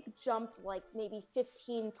I think jumped like maybe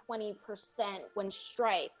 15, 20% when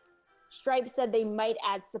Stripe said they might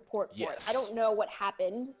add support for it. I don't know what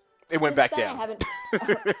happened. It went back down. I haven't.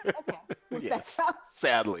 Okay. Yes.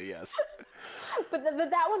 Sadly, yes. But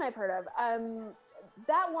that one I've heard of.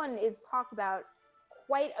 That one is talked about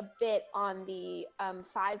quite a bit on the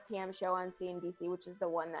 5 p.m. show on CNBC, which is the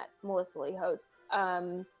one that Melissa Lee hosts.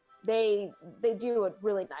 They do a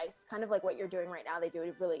really nice, kind of like what you're doing right now. They do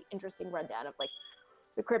a really interesting rundown of like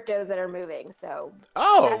the cryptos that are moving. So.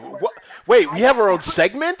 Wait, we have our own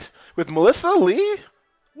segment with Melissa Lee?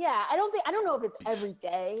 Yeah, I don't know if it's every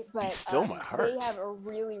day, but still my heart. They have a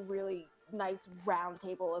really, really nice round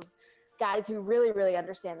table of guys who really, really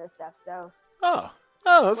understand this stuff. So. Oh,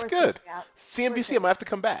 that's good. CNBC, I'm gonna have to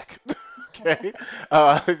come back. Okay.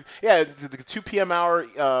 Yeah, the 2 p.m.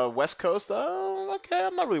 hour West Coast. Oh, okay.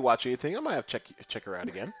 I'm not really watching anything. I might have to check her out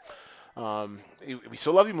again. We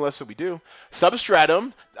still love you, Melissa. We do.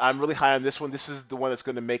 Substratum. I'm really high on this one. This is the one that's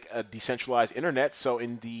going to make a decentralized internet. So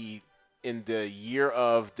in the year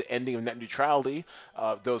of the ending of net neutrality,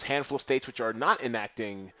 those handful of states which are not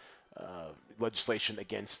enacting legislation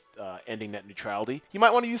against ending net neutrality, you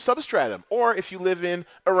might want to use Substratum. Or if you live in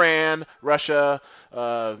Iran, Russia,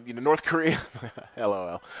 North Korea,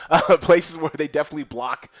 LOL, places where they definitely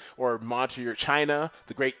block or monitor your China,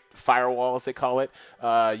 the Great Firewall as they call it,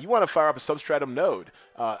 you want to fire up a Substratum node.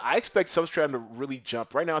 I expect Substratum to really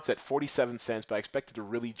jump. Right now it's at 47 cents, but I expect it to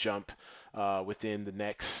really jump within the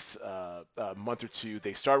next month or two.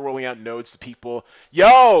 They start rolling out nodes to people.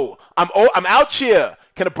 Yo, I'm out here.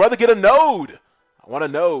 Can a brother get a node? I want a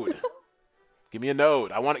node. Give me a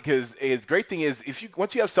node. I want it because the great thing is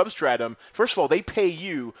once you have Substratum, first of all, they pay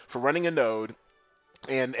you for running a node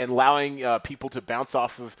and allowing people to bounce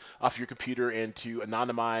off your computer and to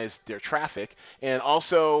anonymize their traffic. And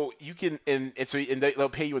also you can they'll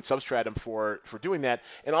pay you in Substratum for doing that.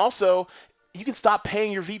 And also you can stop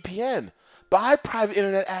paying your VPN. Buy private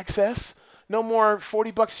internet access. No more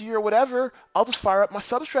 $40 a year or whatever. I'll just fire up my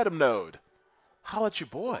Substratum node. Holla at your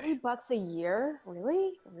boy. $40 a year?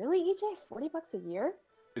 Really, EJ? $40 a year?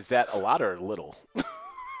 Is that a lot or little?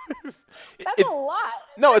 That's a lot.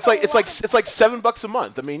 No, it's like $7 a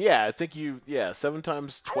month. I mean, yeah, I think 7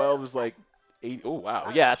 times 12 is like 8. Oh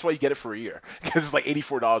wow, yeah, that's why you get it for a year because it's like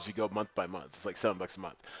 $84 you go month by month. It's like $7 a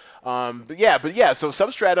month. But yeah. So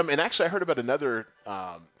Substratum, and actually I heard about another.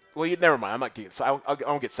 Never mind. I'm not getting. So I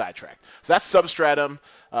won't get sidetracked. So that's Substratum.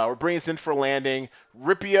 We're bringing this in for a landing.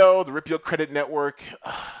 Ripio, the Ripio Credit Network.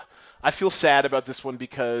 I feel sad about this one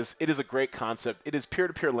because it is a great concept. It is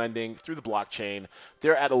peer-to-peer lending through the blockchain.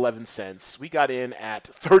 They're at 11 cents. We got in at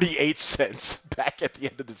 38 cents back at the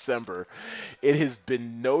end of December. It has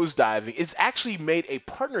been nosediving. It's actually made a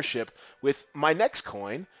partnership with my next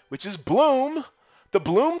coin, which is Bloom, the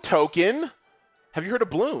Bloom token. Have you heard of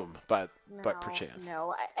Bloom, by perchance?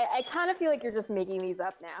 No. I kind of feel like you're just making these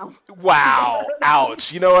up now. Wow.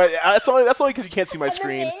 Ouch. You know what? That's only because you can't see my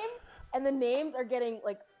screen. The names are getting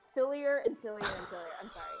like sillier and sillier and sillier. I'm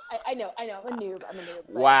sorry. I know. I'm a noob.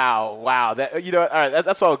 But... Wow. That all right.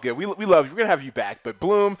 That's all good. We love you. We're gonna have you back. But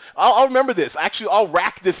Bloom, I'll remember this. Actually, I'll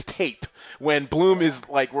rack this tape when Bloom is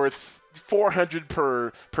like worth 400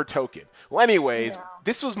 per token. Well, anyways, No.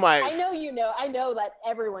 this was my. I know that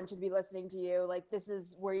everyone should be listening to you. Like, this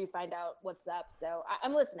is where you find out what's up. So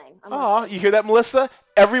I'm listening. I'm Oh, listening. you hear that, Melissa?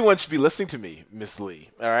 Everyone should be listening to me, Miss Lee.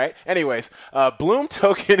 All right. Anyways, Bloom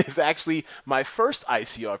token is actually my first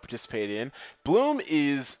ICO I participated in. Bloom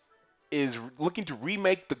is looking to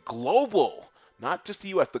remake the global, not just the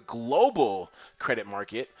U.S., the global credit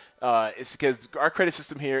market. It's because our credit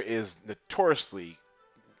system here is notoriously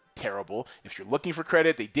terrible. If you're looking for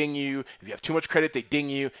credit, they ding you. If you have too much credit, they ding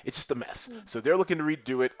you. It's just a mess. So they're looking to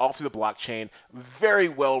redo it all through the blockchain. Very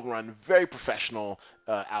well run, very professional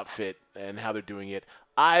outfit and how they're doing it.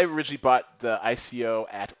 I originally bought the ICO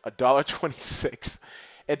at $1.26,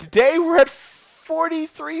 and today we're at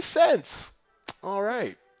 43 cents. All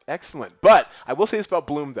right. Excellent. But I will say this about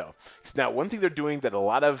Bloom, though. Now, one thing they're doing that a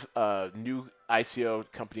lot of new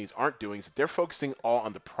ICO companies aren't doing is that they're focusing all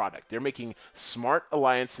on the product. They're making smart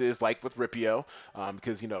alliances like with Ripio,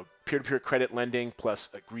 because, peer-to-peer credit lending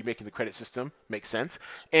plus remaking the credit system makes sense.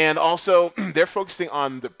 And also, they're focusing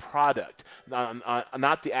on the product,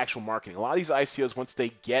 not the actual marketing. A lot of these ICOs, once they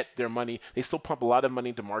get their money, they still pump a lot of money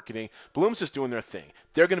into marketing. Bloom's just doing their thing.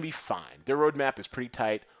 They're going to be fine. Their roadmap is pretty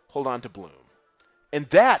tight. Hold on to Bloom. And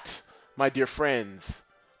that, my dear friends,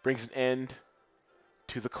 brings an end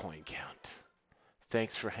to the coin count.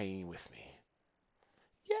 Thanks for hanging with me.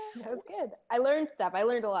 That was good. I learned stuff. I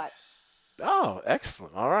learned a lot. Oh,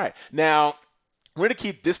 excellent. All right. Now, we're going to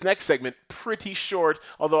keep this next segment pretty short,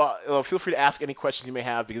 although feel free to ask any questions you may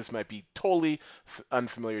have because this might be totally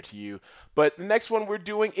unfamiliar to you. But the next one we're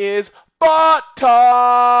doing is Bot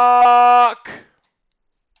Talk.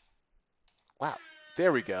 Wow.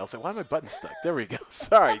 There we go. I was like, why are my buttons stuck? There we go.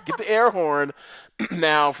 Sorry. Get the air horn.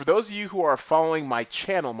 Now, for those of you who are following my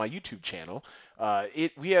channel, my YouTube channel,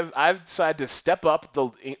 I've decided to step up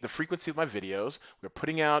the frequency of my videos. We're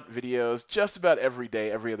putting out videos just about every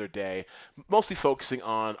day, every other day, mostly focusing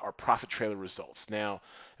on our profit trailer results. Now,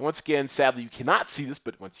 and once again, sadly, you cannot see this,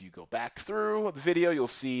 but once you go back through the video, you'll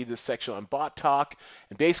see this section on Bot Talk.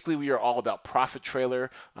 And basically, we are all about profit trailer.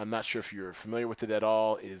 I'm not sure if you're familiar with it at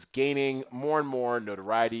all. It is gaining more and more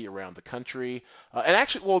notoriety around the country. And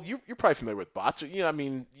actually, well, you're probably familiar with bots. I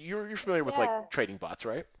mean, you're familiar with Yeah. like trading bots,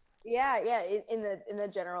 right? Yeah. In the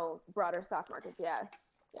general broader stock markets. Yeah.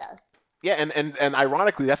 Yeah. Yeah, and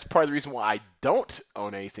ironically, that's part of the reason why I don't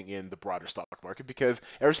own anything in the broader stock market, because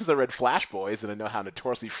ever since I read Flash Boys and I know how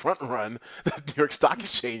notoriously front run the New York Stock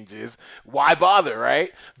Exchange is, why bother,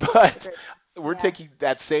 right? But we're taking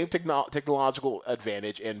that same technological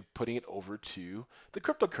advantage and putting it over to the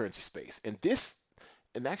cryptocurrency space. And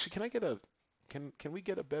actually, can I get a can we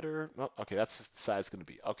get a better? No, okay, that's the size it's going to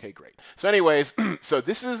be. Okay, great. So, anyways, so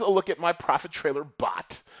this is a look at my profit trailer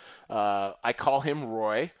bot. I call him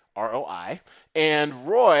Roy. ROI. And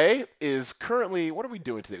Roy is currently, what are we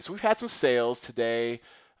doing today? So we've had some sales today,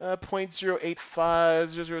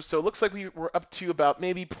 0.0850. So it looks like we're up to about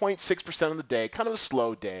maybe 0.6% on the day, kind of a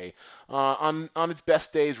slow day. On its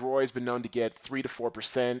best days, Roy's been known to get 3 to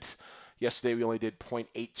 4%. Yesterday we only did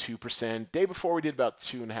 0.82%. Day before we did about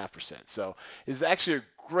 2.5%. So it's actually a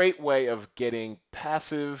great way of getting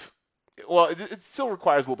passive. Well, it still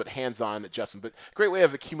requires a little bit hands-on adjustment, but a great way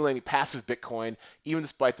of accumulating passive Bitcoin, even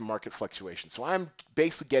despite the market fluctuation. So I'm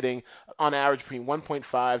basically getting, on average, between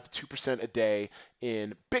 1.5 to 2% a day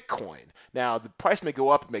in Bitcoin. Now, the price may go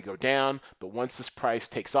up, it may go down, but once this price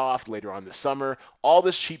takes off later on this summer, all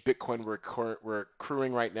this cheap Bitcoin we're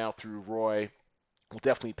accruing right now through Roy will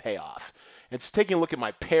definitely pay off. And it's taking a look at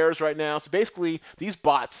my pairs right now. So basically, these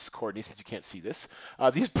bots, Courtney, since you can't see this,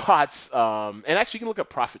 these bots, and actually you can look at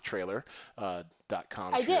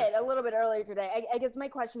profittrailer.com. I did a little bit earlier today. I guess my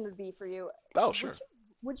question would be for you. Oh, sure.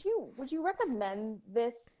 Would you recommend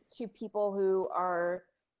this to people who are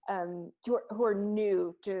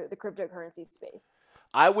new to the cryptocurrency space?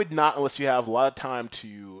 I would not, unless you have a lot of time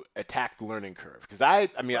to attack the learning curve. Because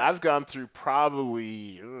I've gone through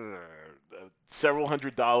probably several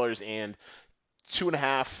 $100s and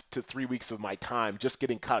 2.5 to 3 weeks of my time just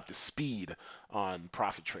getting caught up to speed on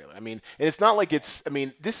Profit Trailer. And it's not like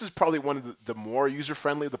this is probably one of the more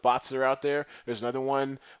user-friendly of the bots that are out there. There's another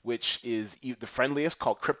one which is the friendliest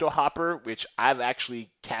called Crypto Hopper, which I've actually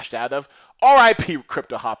cashed out of. RIP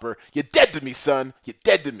Crypto Hopper. You're dead to me, son. You're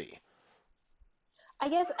dead to me. I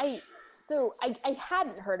guess I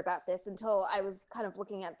hadn't heard about this until I was kind of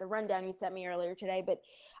looking at the rundown you sent me earlier today, but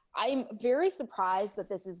I'm very surprised that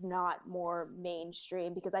this is not more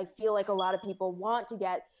mainstream, because I feel like a lot of people want to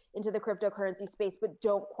get into the cryptocurrency space but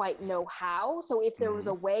don't quite know how. So if there was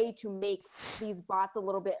a way to make these bots a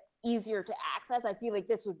little bit easier to access, I feel like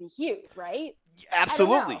this would be huge, right? I don't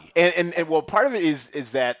know. Absolutely, and well, part of it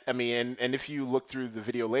is that I mean, and if you look through the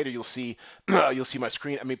video later, you'll see you'll see my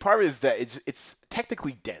screen. I mean, part of it is that it's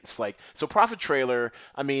technically dense. Like so, Profit Trailer.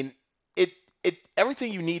 I mean, it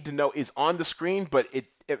everything you need to know is on the screen, but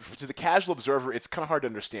to the casual observer, it's kind of hard to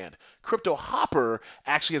understand. Crypto Hopper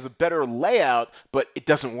actually has a better layout, but it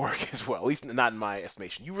doesn't work as well. At least not in my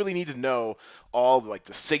estimation. You really need to know all like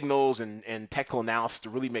the signals and technical analysis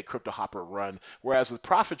to really make Crypto Hopper run. Whereas with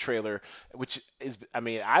Profit Trailer, which is, I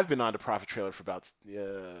mean, I've been on to Profit Trailer for about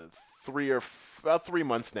about 3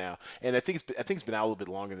 months now, and I think it's been out a little bit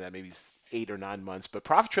longer than that, maybe 8 or 9 months. But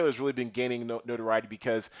Profit Trailer has really been gaining notoriety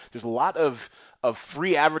because there's a lot of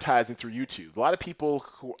free advertising through YouTube. A lot of people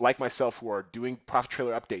who, like myself, who are doing Profit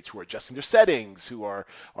Trailer updates, who are adjusting their settings, who are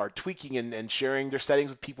tweaking and sharing their settings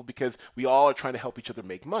with people because we all are trying to help each other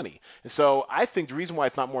make money. And so I think the reason why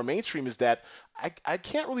it's not more mainstream is that I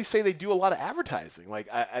can't really say they do a lot of advertising. Like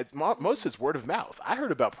most of it's word of mouth. I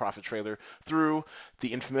heard about Profit Trailer through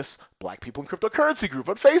the infamous Black People in Cryptocurrency group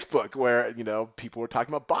on Facebook, where people were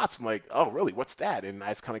talking about bots. I'm like, oh really? What's that? And I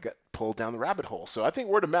just kind of got pulled down the rabbit hole. So I think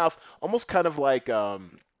word of mouth, almost kind of like old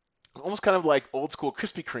school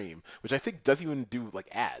Krispy Kreme, which I think doesn't even do like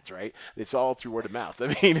ads, right? It's all through word of mouth.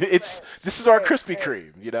 I mean, Right. this is our Right. Krispy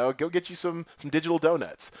Right. Kreme, go get you some digital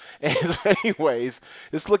donuts. And so anyways,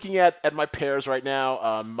 just looking at my pairs right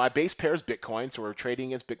now, my base pair is Bitcoin, so we're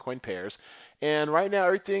trading against Bitcoin pairs, and right now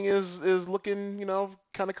everything is looking,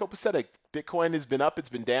 kind of copacetic. Bitcoin has been up, it's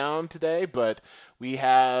been down today, but we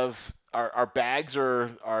have our bags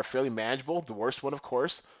are fairly manageable. The worst one, of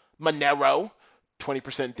course, Monero.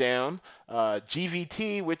 20% down.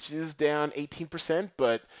 GVT, which is down 18%,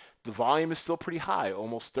 but the volume is still pretty high,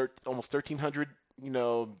 almost 1,300,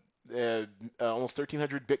 almost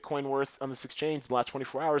 1,300 Bitcoin worth on this exchange in the last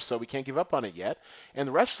 24 hours. So we can't give up on it yet. And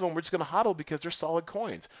the rest of them, we're just going to hodl because they're solid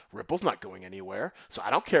coins. Ripple's not going anywhere, so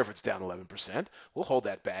I don't care if it's down 11%. We'll hold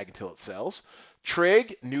that bag until it sells.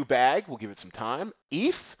 Trig, new bag. We'll give it some time.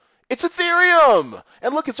 ETH. It's Ethereum!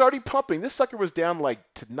 And look, it's already pumping. This sucker was down like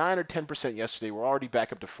to 9 or 10% yesterday. We're already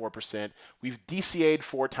back up to 4%. We've DCA'd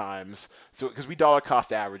 4 times, so because we dollar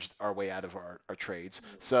cost averaged our way out of our trades.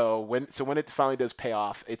 So when it finally does pay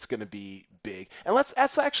off, it's going to be big. And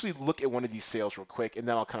let's actually look at one of these sales real quick, and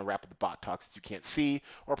then I'll kind of wrap up the bot talk since you can't see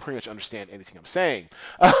or pretty much understand anything I'm saying.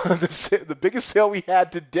 The biggest sale we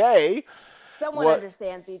had today Someone was.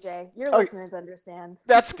 understands, EJ. Your Oh, listeners understand.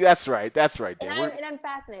 that's right, And Dan. I'm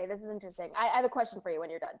fascinated. This is interesting. I have a question for you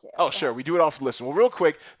when you're done too. Oh, Go sure. ahead. We do it all for listen. Well, real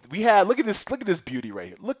quick, we had look at this beauty right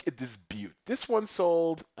here. Look at this beaut. This one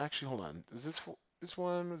sold. Actually, hold on. This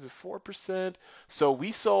one was it 4%? So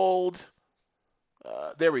we sold.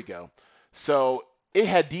 There we go. So it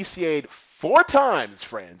had DCA'd 4 times,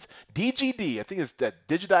 friends. DGD. I think it's that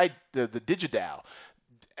Digidai, the DigiDAO.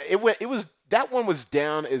 It was that one was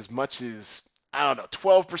down as much as I don't know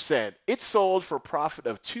 12%. It sold for a profit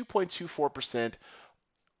of 2.24%,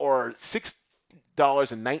 or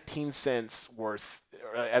 $6.19 worth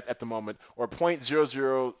at the moment, or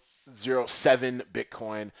 0.0007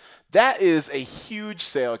 Bitcoin. That is a huge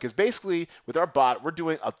sale because basically with our bot, we're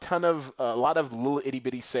doing a lot of little itty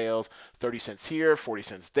bitty sales, 30 cents here, 40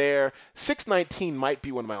 cents there. 6.19 might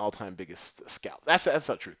be one of my all-time biggest scalps. That's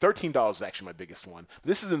not true. $13 is actually my biggest one.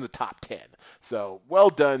 This is in the top 10. So well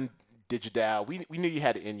done, DigiDAO. We knew you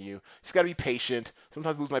had it in you. Just got to be patient.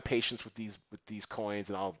 Sometimes I lose my patience with these coins,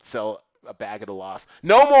 and I'll sell a bag at a loss.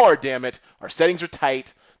 No more, damn it. Our settings are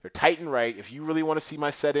tight. They're tight and right. If you really want to see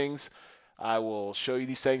my settings, I will show you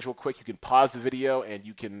these settings real quick. You can pause the video and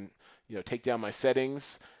you can take down my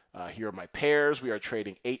settings. Here are my pairs. We are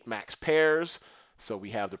trading 8 max pairs, so we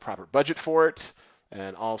have the proper budget for it.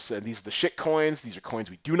 And also, these are the shit coins. These are coins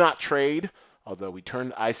we do not trade, although we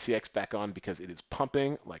turned ICX back on because it is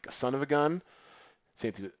pumping like a son of a gun.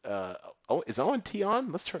 Same thing. Is ONT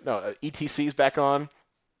on? Let's turn. No, ETC is back on.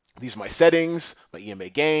 These are my settings, my EMA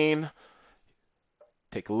gain.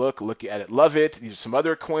 Take a look at it, love it. These are some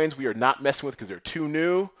other coins we are not messing with because they're too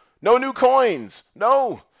new. No new coins.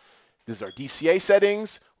 No. This is our DCA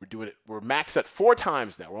settings. We're maxed at 4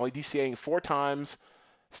 times now. We're only DCAing 4 times,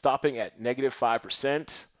 stopping at -5%.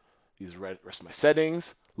 These are the rest of my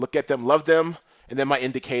settings. Look at them, love them. And then my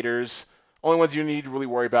indicators. Only ones you need to really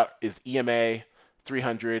worry about is EMA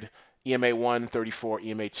 300, EMA 1 34,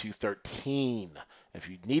 EMA 2 13. If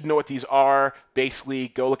you need to know what these are, basically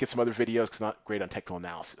go look at some other videos because I'm not great on technical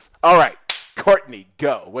analysis. All right, Courtney,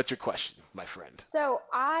 go. What's your question, my friend? So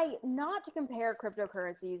not to compare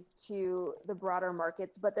cryptocurrencies to the broader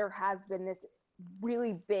markets, but there has been this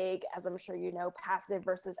really big, as I'm sure you know, passive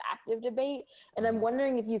versus active debate. And I'm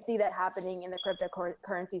wondering if you see that happening in the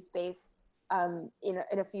cryptocurrency space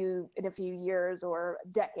in a few years or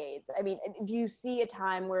decades? I mean, do you see a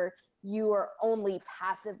time where you are only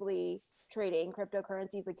passively trading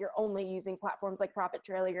cryptocurrencies, like you're only using platforms like Profit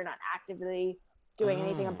Trailer, you're not actively doing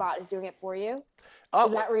anything, a Mm. bot is doing it for you? Is Oh,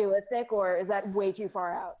 that realistic or is that way too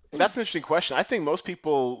far out? that's an interesting question. I think most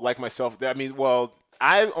people like myself, I mean, well,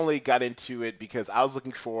 I only got into it because I was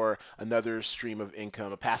looking for another stream of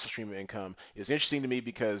income, a passive stream of income. It's interesting to me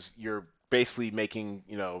because you're basically making,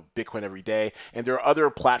 Bitcoin every day. And there are other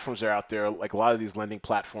platforms that are out there, like a lot of these lending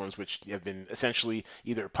platforms, which have been essentially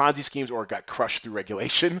either Ponzi schemes or got crushed through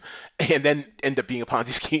regulation and then end up being a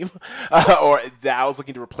Ponzi scheme. Or that I was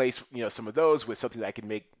looking to replace, some of those with something that I could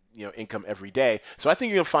make income every day. So I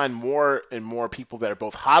think you'll find more and more people that are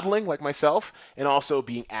both hodling like myself and also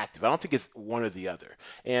being active. I don't think it's one or the other.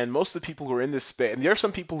 And most of the people who are in this space, and there are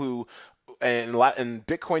some people who, and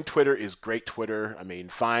Bitcoin Twitter is great Twitter. I mean,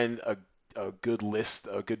 find a good list,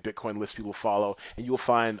 a good Bitcoin list people follow, and you'll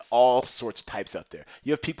find all sorts of types out there.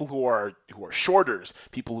 You have people who are shorters,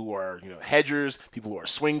 people who are hedgers, people who are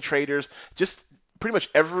swing traders, just pretty much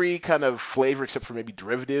every kind of flavor except for maybe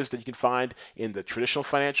derivatives that you can find in the traditional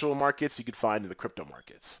financial markets, you can find in the crypto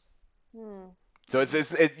markets. Hmm. So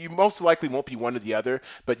you most likely won't be one or the other,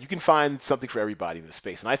 but you can find something for everybody in this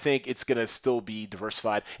space. And I think it's going to still be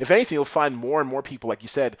diversified. If anything, you'll find more and more people, like you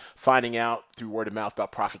said, finding out through word of mouth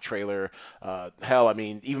about Profit Trailer. Hell, I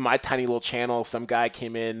mean, even my tiny little channel, some guy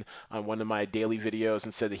came in on one of my daily videos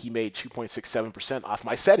and said that he made 2.67% off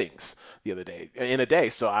my settings the other day in a day.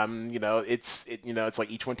 So it's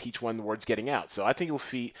like each one teach one, the word's getting out. So I think you'll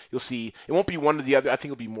see it won't be one or the other. I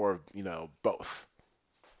think it'll be more of, both.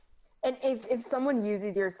 And if someone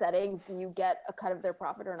uses your settings, do you get a cut of their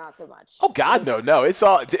profit or not so much? Oh Like God, no. It's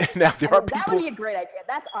all now. There I are mean, that would people. be a great idea.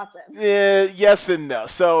 That's awesome. Yes and no.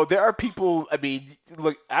 So there are people. I mean,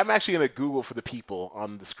 look, I'm actually gonna Google for the people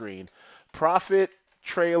on the screen, profit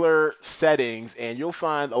trailer settings, and you'll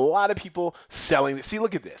find a lot of people selling. See,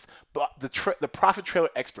 look at this. But the profit trailer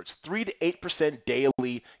experts, 3 to 8%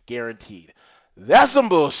 daily guaranteed. That's some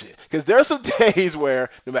bullshit. Because there are some days where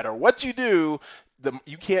no matter what you do,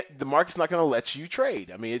 the market's not going to let you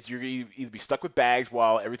trade. I mean, you're gonna either be stuck with bags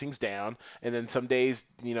while everything's down, and then some days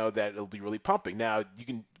that it'll be really pumping. Now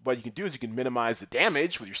what you can do is you can minimize the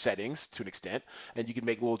damage with your settings to an extent, and you can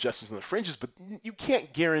make little adjustments on the fringes, but you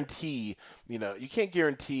can't guarantee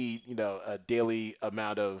a daily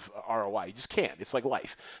amount of ROI. You just can't. It's like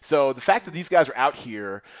life. So the fact that these guys are out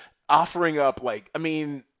here offering up, like, I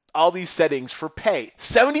mean, all these settings for pay,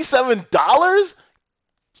 $77,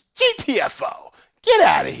 GTFO. Get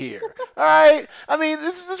out of here. All right. I mean,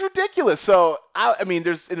 this is ridiculous. So, I mean,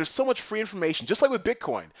 there's so much free information, just like with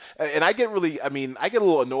Bitcoin. And I get a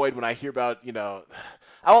little annoyed when I hear about,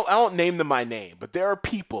 I won't name them by name, but there are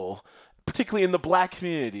people, particularly in the black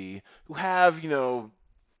community, who have,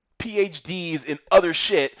 PhDs in other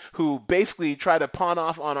shit who basically try to pawn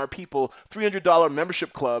off on our people $300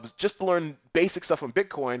 membership clubs just to learn basic stuff on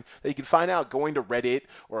Bitcoin that you can find out going to Reddit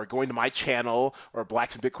or going to my channel or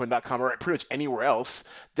blacksandbitcoin.com or pretty much anywhere else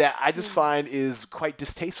that I just Mm. find is quite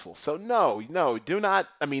distasteful. So no, do not.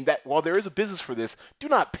 I mean, that while there is a business for this, do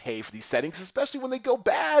not pay for these settings, especially when they go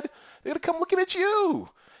bad. They're gonna come looking at you.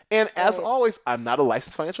 And as Right. always, I'm not a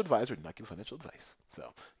licensed financial advisor, do not give financial advice.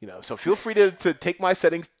 So feel free to take my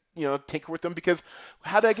settings, tinker with them because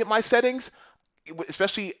how did I get my settings?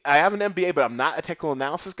 Especially, I have an MBA, but I'm not a technical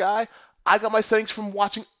analysis guy. I got my settings from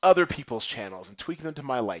watching other people's channels and tweaking them to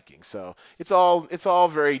my liking. So it's all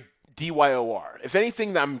very DYOR. If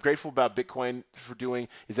anything that I'm grateful about Bitcoin for doing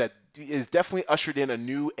is that it has definitely ushered in a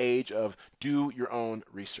new age of do your own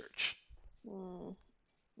research. Mm.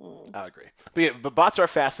 Mm. I agree. But yeah, but bots are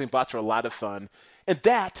fascinating. Bots are a lot of fun, and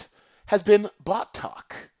that has been Bot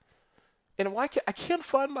Talk. And I can't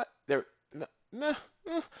find my there? No, no,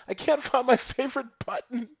 I can't find my favorite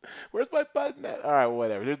button. Where's my button at? All right,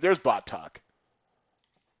 whatever. There's Bot Talk.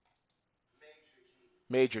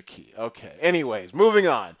 Major key. Okay. Anyways, moving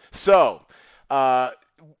on. So, uh,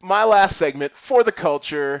 my last segment for the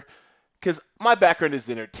culture, because my background is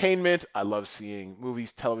entertainment. I love seeing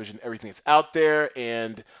movies, television, everything that's out there.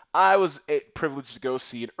 And I was privileged to go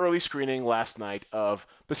see an early screening last night of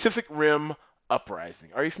Pacific Rim Uprising.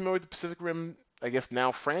 Are you familiar with the Pacific Rim, I guess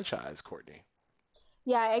now franchise, Courtney?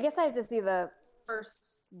 Yeah, I guess I have to see the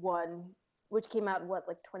first one, which came out what,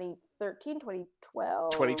 like 2013,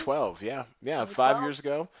 2012, 2012, yeah. Yeah, 2012. 5 years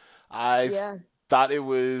ago. I Yeah. thought it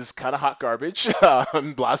was kind of hot garbage. A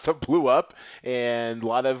lot of stuff blew up, and a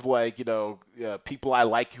lot of like people I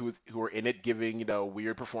like who are in it giving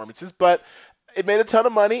weird performances. But it made a ton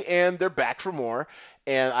of money, and they're back for more.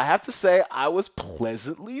 And I have to say, I was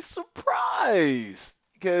pleasantly surprised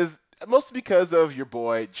because mostly because of your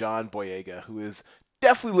boy John Boyega, who is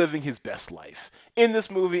definitely living his best life in this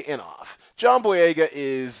movie and off. John Boyega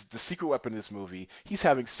is the secret weapon in this movie. He's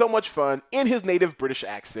having so much fun in his native British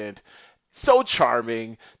accent, so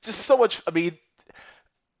charming, just so much. I mean,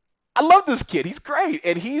 I love this kid. He's great,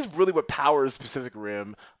 and he's really what powers Pacific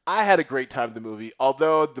Rim. I had a great time in the movie,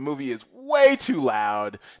 although the movie is way too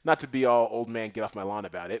loud. Not to be all old man get off my lawn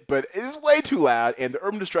about it, but it is way too loud, and the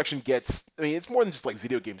urban destruction gets. I mean, it's more than just like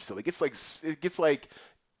video game silly. It gets like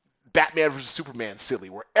Batman versus Superman silly,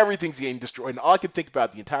 where everything's getting destroyed, and all I can think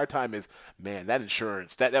about the entire time is, man, that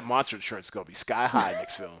insurance, that monster insurance is gonna be sky high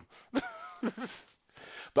next film.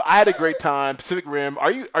 But I had a great time. Pacific Rim. Are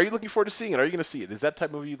you looking forward to seeing it? Are you going to see it? Is that the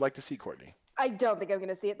type of movie you'd like to see, Courtney? I don't think I'm going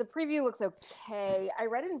to see it. The preview looks okay. I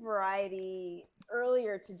read in Variety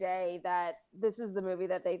earlier today that this is the movie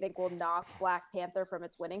that they think will knock Black Panther from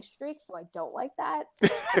its winning streak, so I don't like that.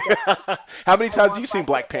 How many I times have want you seen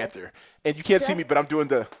Black Black Panther. Panther? And you can't see me, Just but I'm doing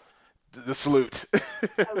the salute.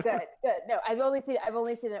 Oh, good, good. No, I've only seen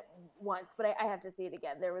it once, but I have to see it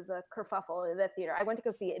again. There was a kerfuffle in the theater. I went to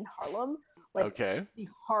go see it in Harlem, like Okay. the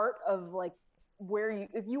heart of like where you,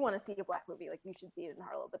 if you want to see a black movie, like you should see it in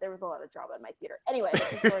Harlem. But there was a lot of drama in my theater. Anyway,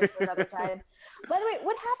 that's a story for another time. By the way,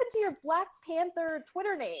 what happened to your Black Panther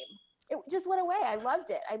Twitter name? It just went away. I loved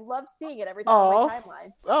it. I loved seeing it every time on Oh, my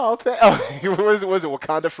timeline. oh, okay. Oh, was it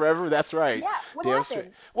Wakanda Forever? That's right. Yeah, what Damn straight.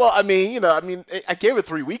 happened? Well, I mean, I gave it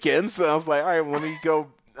 3 weekends, so I was like, all right, well, let me go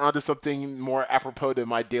on to something more apropos to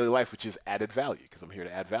my daily life, which is added value, because I'm here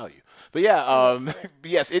to add value. But yeah, Understood.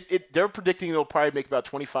 but yes, they're predicting it'll probably make about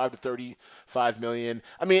 25 to 35 million.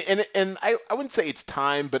 I mean, and I wouldn't say it's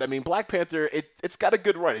time, but I mean, Black Panther, it's got a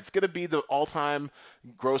good run. It's gonna be the all-time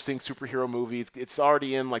grossing superhero movie. It's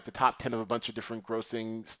already in like the top 10 of a bunch of different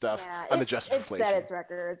grossing stuff, Yeah, unadjusted for it's set inflation. its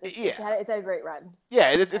records. It's Yeah, it's had a great run. yeah,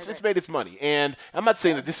 It's had a it's great made its money, and I'm not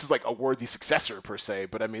saying yeah. that this is like a worthy successor per se,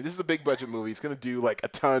 but I mean this is a big budget movie. It's gonna do like a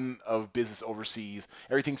ton of business overseas.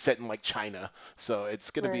 Everything's set in like China, so Right. it's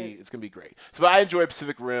gonna be great. So I enjoy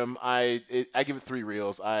Pacific Rim. I give it 3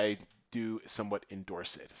 reels. I do somewhat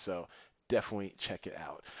endorse it. So definitely check it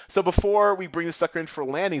out. So before we bring the sucker in for a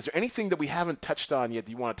landing, is there anything that we haven't touched on yet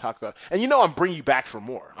that you want to talk about? And I'm bringing you back for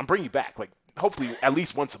more. I'm bringing you back like hopefully at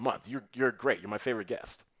least once a month. You're great. You're my favorite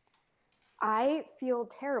guest. I feel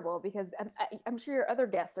terrible because I'm sure your other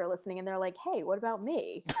guests are listening and they're like, "Hey, what about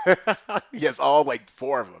me?" Yes, all like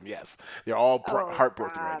four of them. Yes, they're all Oh,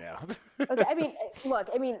 heartbroken right stop. now. I mean, look,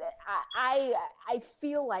 I mean, I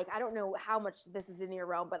feel like I don't know how much this is in your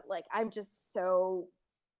realm, but like I'm just so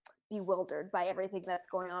bewildered by everything that's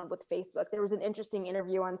going on with Facebook. There was an interesting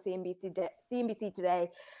interview on CNBC today.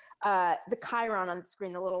 The Chiron on the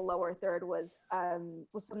screen, the little lower third, was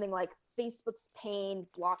something like Facebook's pain,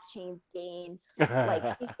 blockchain's gain. Like,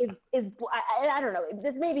 I don't know.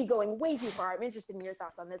 This may be going way too far. I'm interested in your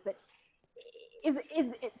thoughts on this, but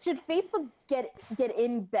should Facebook get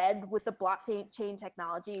in bed with the blockchain chain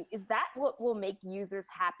technology? Is that what will make users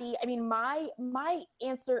happy? I mean, my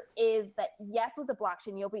answer is that yes, with the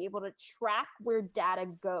blockchain, you'll be able to track where data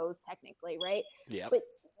goes technically, right? Yep. But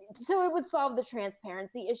so it would solve the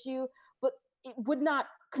transparency issue, but it would not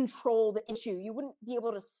control the issue. You wouldn't be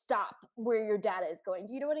able to stop where your data is going.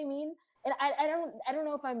 Do you know what I mean? And I don't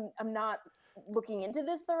know if I'm not looking into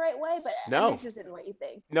this the right way, but I'm No, interested in what you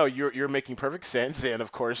think. no, you're making perfect sense, and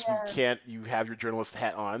of course Yeah. you have your journalist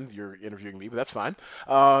hat on. You're interviewing me, but that's fine.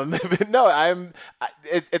 But no,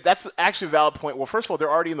 that's actually a valid point. Well, first of all,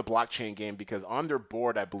 they're already in the blockchain game because on their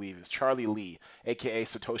board, I believe, is Charlie Lee, aka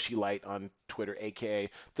Satoshi Light on Twitter, aka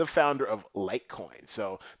the founder of Litecoin.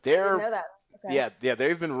 So I didn't they're know that. Okay. yeah,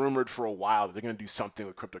 they've been rumored for a while that they're going to do something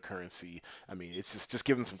with cryptocurrency. I mean, it's just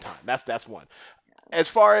give them some time. That's one. As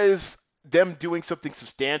far as them doing something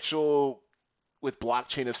substantial with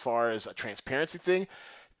blockchain as far as a transparency thing,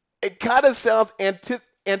 it kind of sounds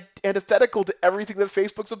antithetical to everything that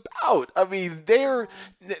Facebook's about. I mean, they're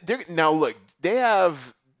now look, they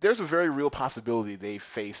have there's a very real possibility they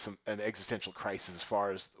face an existential crisis as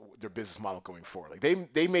far as their business model going forward. Like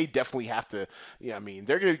they may definitely have to, I mean,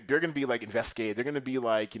 they're gonna be like investigated. They're gonna be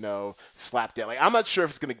like slapped down. Like I'm not sure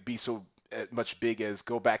if it's gonna be so much big as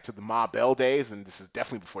go back to the Ma Bell days, and this is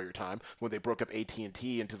definitely before your time when they broke up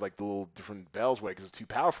AT&T into like the little different bells way because it's too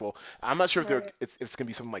powerful. I'm not sure Right. if it's going to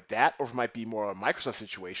be something like that, or if it might be more a Microsoft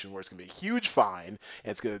situation where it's going to be a huge fine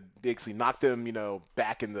and it's going to basically knock them,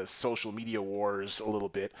 back in the social media wars a little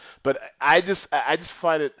bit. But I just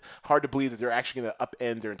find it hard to believe that they're actually going to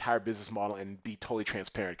upend their entire business model and be totally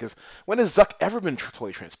transparent. Because when has Zuck ever been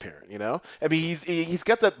totally transparent? I mean, he's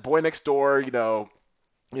got that boy next door, you know,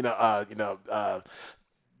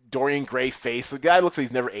 Dorian Gray face. The guy looks like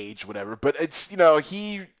he's never aged, whatever. But it's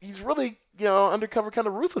he's really undercover kind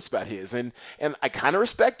of ruthless about his, and I kind of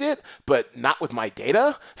respect it, but not with my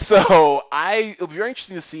data. So it'll be very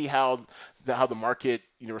interesting to see how the market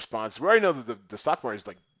responds. We already know that the stock market is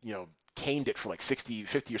like caned it for like 60,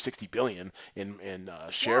 50 or 60 billion in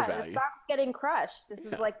share Yeah, the value. stock's getting crushed. This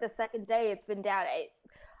is Yeah. like the second day it's been down.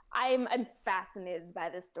 I'm fascinated by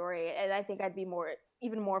this story, and I think I'd be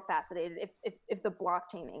even more fascinated if the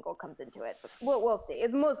blockchain angle comes into it. But we'll see.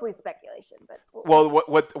 It's mostly speculation, but we'll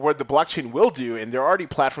Well, see. what the blockchain will do, and there are already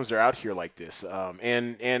platforms that are out here like this,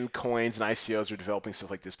 and coins and ICOs are developing stuff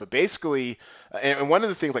like this. But basically, and one of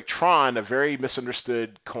the things like Tron, a very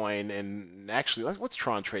misunderstood coin, and actually, what's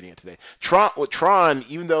Tron trading at today? Tron,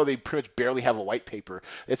 even though they pretty much barely have a white paper,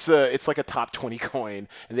 it's like a top 20 coin,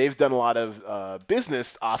 and they've done a lot of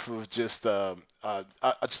business off of just off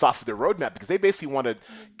of their roadmap because they basically want to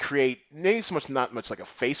create maybe not much like a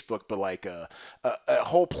Facebook, but like a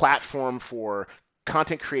whole platform for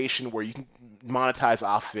content creation where you can monetize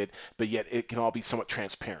off of it, but yet it can all be somewhat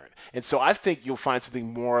transparent. And so I think you'll find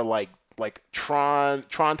something more like Tron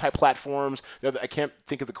type platforms. I can't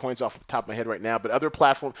think of the coins off the top of my head right now, but other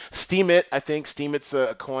platforms, Steemit, I think Steemit's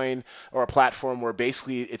a coin or a platform where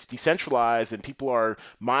basically it's decentralized and people are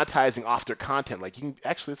monetizing off their content. Like you can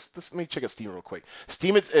actually let me check out Steemit real quick.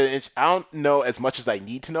 Steemit, I don't know as much as I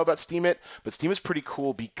need to know about Steemit, but Steemit's pretty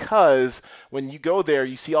cool because when you go there,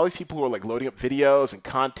 you see all these people who are like loading up videos and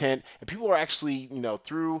content, and people are actually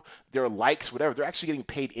through their likes, whatever, they're actually getting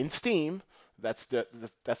paid in Steem. That's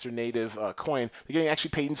their native coin. They're getting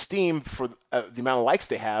actually paid in Steem for the amount of likes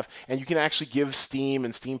they have, and you can actually give Steem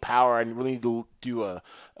and Steem Power. And really need to do a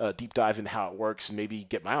deep dive into how it works, and maybe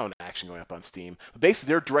get my own action going up on Steem. But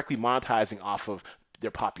basically, they're directly monetizing off of their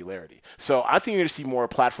popularity. So I think you're going to see more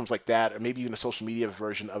platforms like that, or maybe even a social media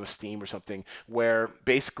version of a Steem or something, where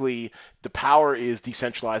basically the power is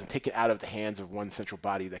decentralized and taken out of the hands of one central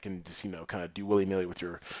body that can just kind of do willy-nilly with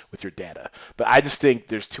your data. But I just think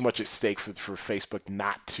there's too much at stake for Facebook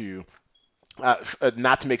not to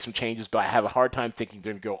make some changes. But I have a hard time thinking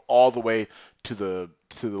they're going to go all the way to the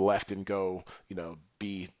left and go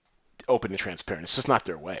be open and transparent. It's just not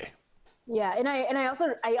their way. Yeah, and I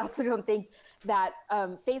also don't think that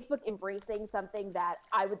Facebook embracing something that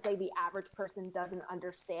I would say the average person doesn't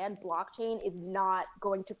understand, blockchain, is not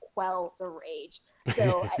going to quell the rage.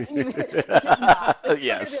 So it's just not.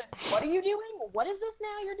 Yes. What are you doing? What is this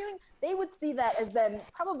now you're doing? They would see that as them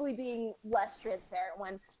probably being less transparent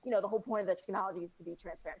when the whole point of the technology is to be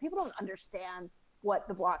transparent. People don't understand what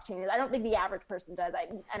the blockchain is. I don't think the average person does. I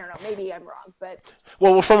don't know. Maybe I'm wrong, but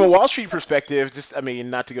Well, from a Wall Street perspective, just I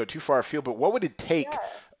mean, not to go too far afield, but what would it take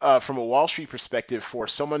yeah. from a Wall Street perspective for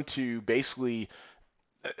someone to basically,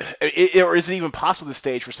 or is it even possible at this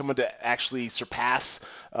stage for someone to actually surpass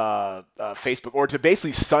Facebook, or to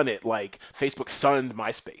basically sun it like Facebook sunned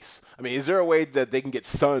MySpace? I mean, is there a way that they can get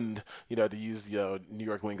sunned, to use New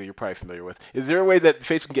York lingo you're probably familiar with? Is there a way that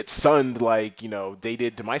Facebook can get sunned like they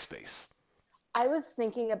did to MySpace? I was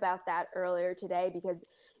thinking about that earlier today because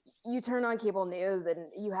you turn on cable news and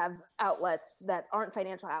you have outlets that aren't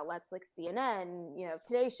financial outlets like CNN,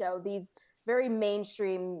 Today Show, these very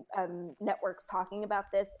mainstream networks talking about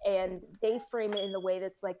this, and they frame it in the way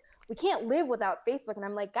that's like, we can't live without Facebook. And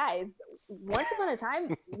I'm like, guys, once upon a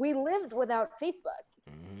time, we lived without Facebook.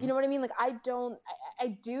 You know what I mean? Like, I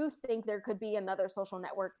do think there could be another social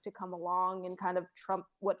network to come along and kind of trump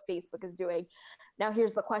what Facebook is doing. Now,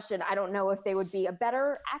 here's the question. I don't know if they would be a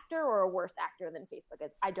better actor or a worse actor than Facebook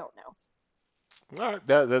is. I don't know. All right,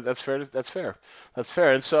 that's fair. That's fair. That's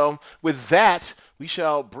fair. And so, with that, we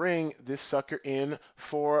shall bring this sucker in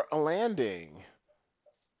for a landing.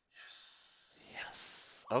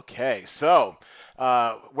 Yes. Okay. So,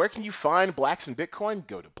 where can you find Blacks in Bitcoin?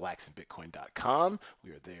 Go to blacksandbitcoin.com.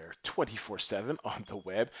 We are there 24/7 on the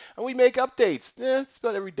web, and we make updates. It's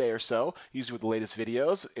about every day or so, usually with the latest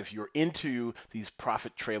videos. If you're into these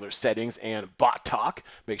profit trailer settings and bot talk,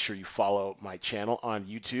 make sure you follow my channel on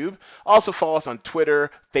YouTube. Also, follow us on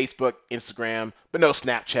Twitter, Facebook, Instagram, but no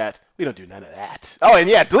Snapchat. We don't do none of that. Oh, and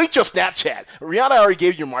yeah, delete your Snapchat. Rihanna already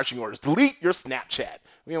gave you your marching orders. Delete your Snapchat.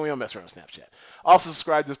 We don't mess around with Snapchat. Also,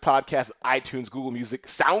 subscribe to this podcast at iTunes, Google Music,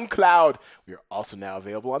 SoundCloud. We are also now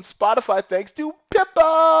available on Spotify thanks to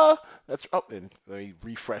Pippa. And let me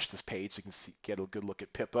refresh this page so you can get a good look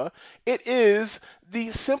at Pippa. It is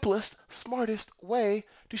the simplest, smartest way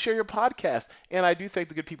to share your podcast. And I do thank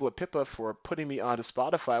the good people at Pippa for putting me onto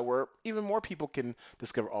Spotify, where even more people can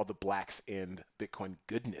discover all the Blacks in Bitcoin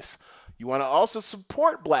goodness. You want to also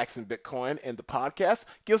support Blacks in Bitcoin and the podcast?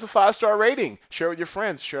 Give us a 5-star rating. Share it with your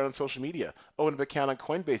friends. Share it on social media. Open an account on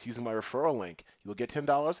Coinbase using my referral link. You'll get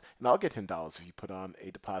 $10, and I'll get $10 if you put on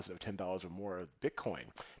a deposit of $10 or more of Bitcoin.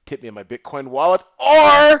 Tip me in my Bitcoin wallet,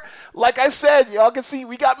 or like I said, y'all can see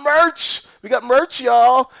we got merch. We got merch,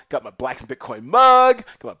 y'all. Got my Blacks in Bitcoin mug.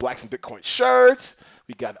 Got my Blacks in Bitcoin shirt.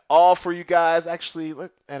 We got it all for you guys. Actually,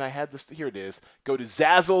 look, and I had this. Here it is. Go to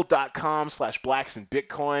Zazzle.com/Blacks in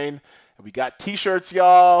Bitcoin. And we got T-shirts,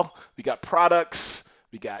 y'all. We got products.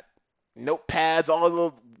 We got notepads, all the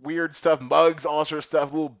little weird stuff, mugs, all sort of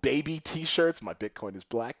stuff, little baby T-shirts. My Bitcoin is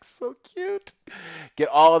black, so cute. Get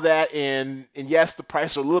all of that, and yes, the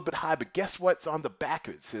prices are a little bit high, but guess what's on the back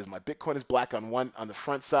of it? It says my Bitcoin is black on the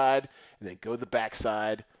front side, and then go to the back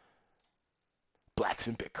side. Blacks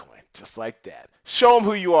in Bitcoin, just like that. Show them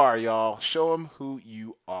who you are, y'all. Show them who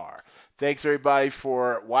you are. Thanks everybody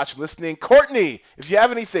for watching, listening. Courtney, if you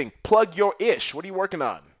have anything, plug your ish. What are you working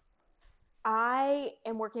on? I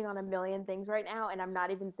am working on a million things right now, and I'm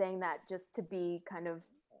not even saying that just to be kind of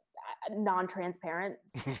non-transparent.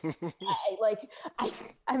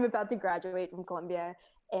 I'm about to graduate from Columbia,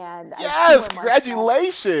 and yes,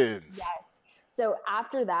 congratulations. Yes. So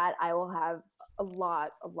after that, I will have a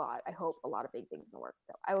lot, I hope a lot of big things in the works.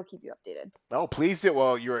 So I will keep you updated. Oh, please do.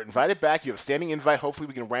 Well, you're invited back. You have a standing invite. Hopefully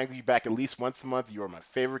we can wrangle you back at least once a month. You are my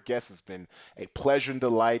favorite guest. It's been a pleasure and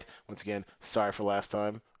delight. Once again, sorry for last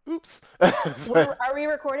time. Oops. Are we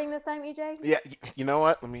recording this time, EJ? Yeah, you know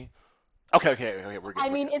what? Let me. Okay, we're good. I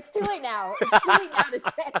mean, it's too late now. It's too late now to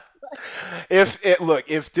check.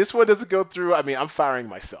 If this one doesn't go through, I mean, I'm firing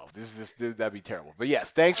myself. That'd be terrible. But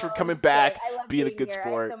yes, thanks for coming back, being a good here.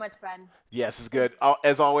 sport. I had so much fun. Yes, it's good.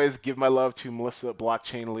 As always, give my love to Melissa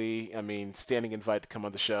Blockchain Lee. I mean, standing invite to come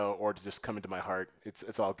on the show or to just come into my heart.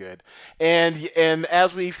 It's all good. And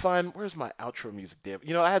as we find, where's my outro music, Dave?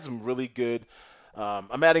 You know, I had some really good.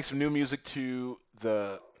 I'm adding some new music to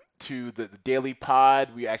the daily pod.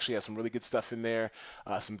 We actually have some really good stuff in there.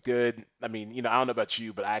 Some good, I mean, you know, I don't know about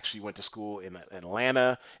you, but I actually went to school in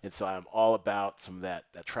Atlanta, and so I'm all about some of that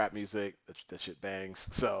trap music. That shit bangs.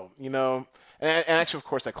 So, you know, and actually, of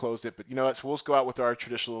course, I closed it, but you know what? So we'll just go out with our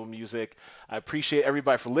traditional music. I appreciate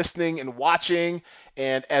everybody for listening and watching.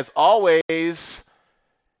 And as always,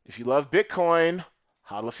 if you love Bitcoin,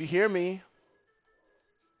 holla if you hear me.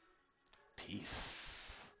 Peace.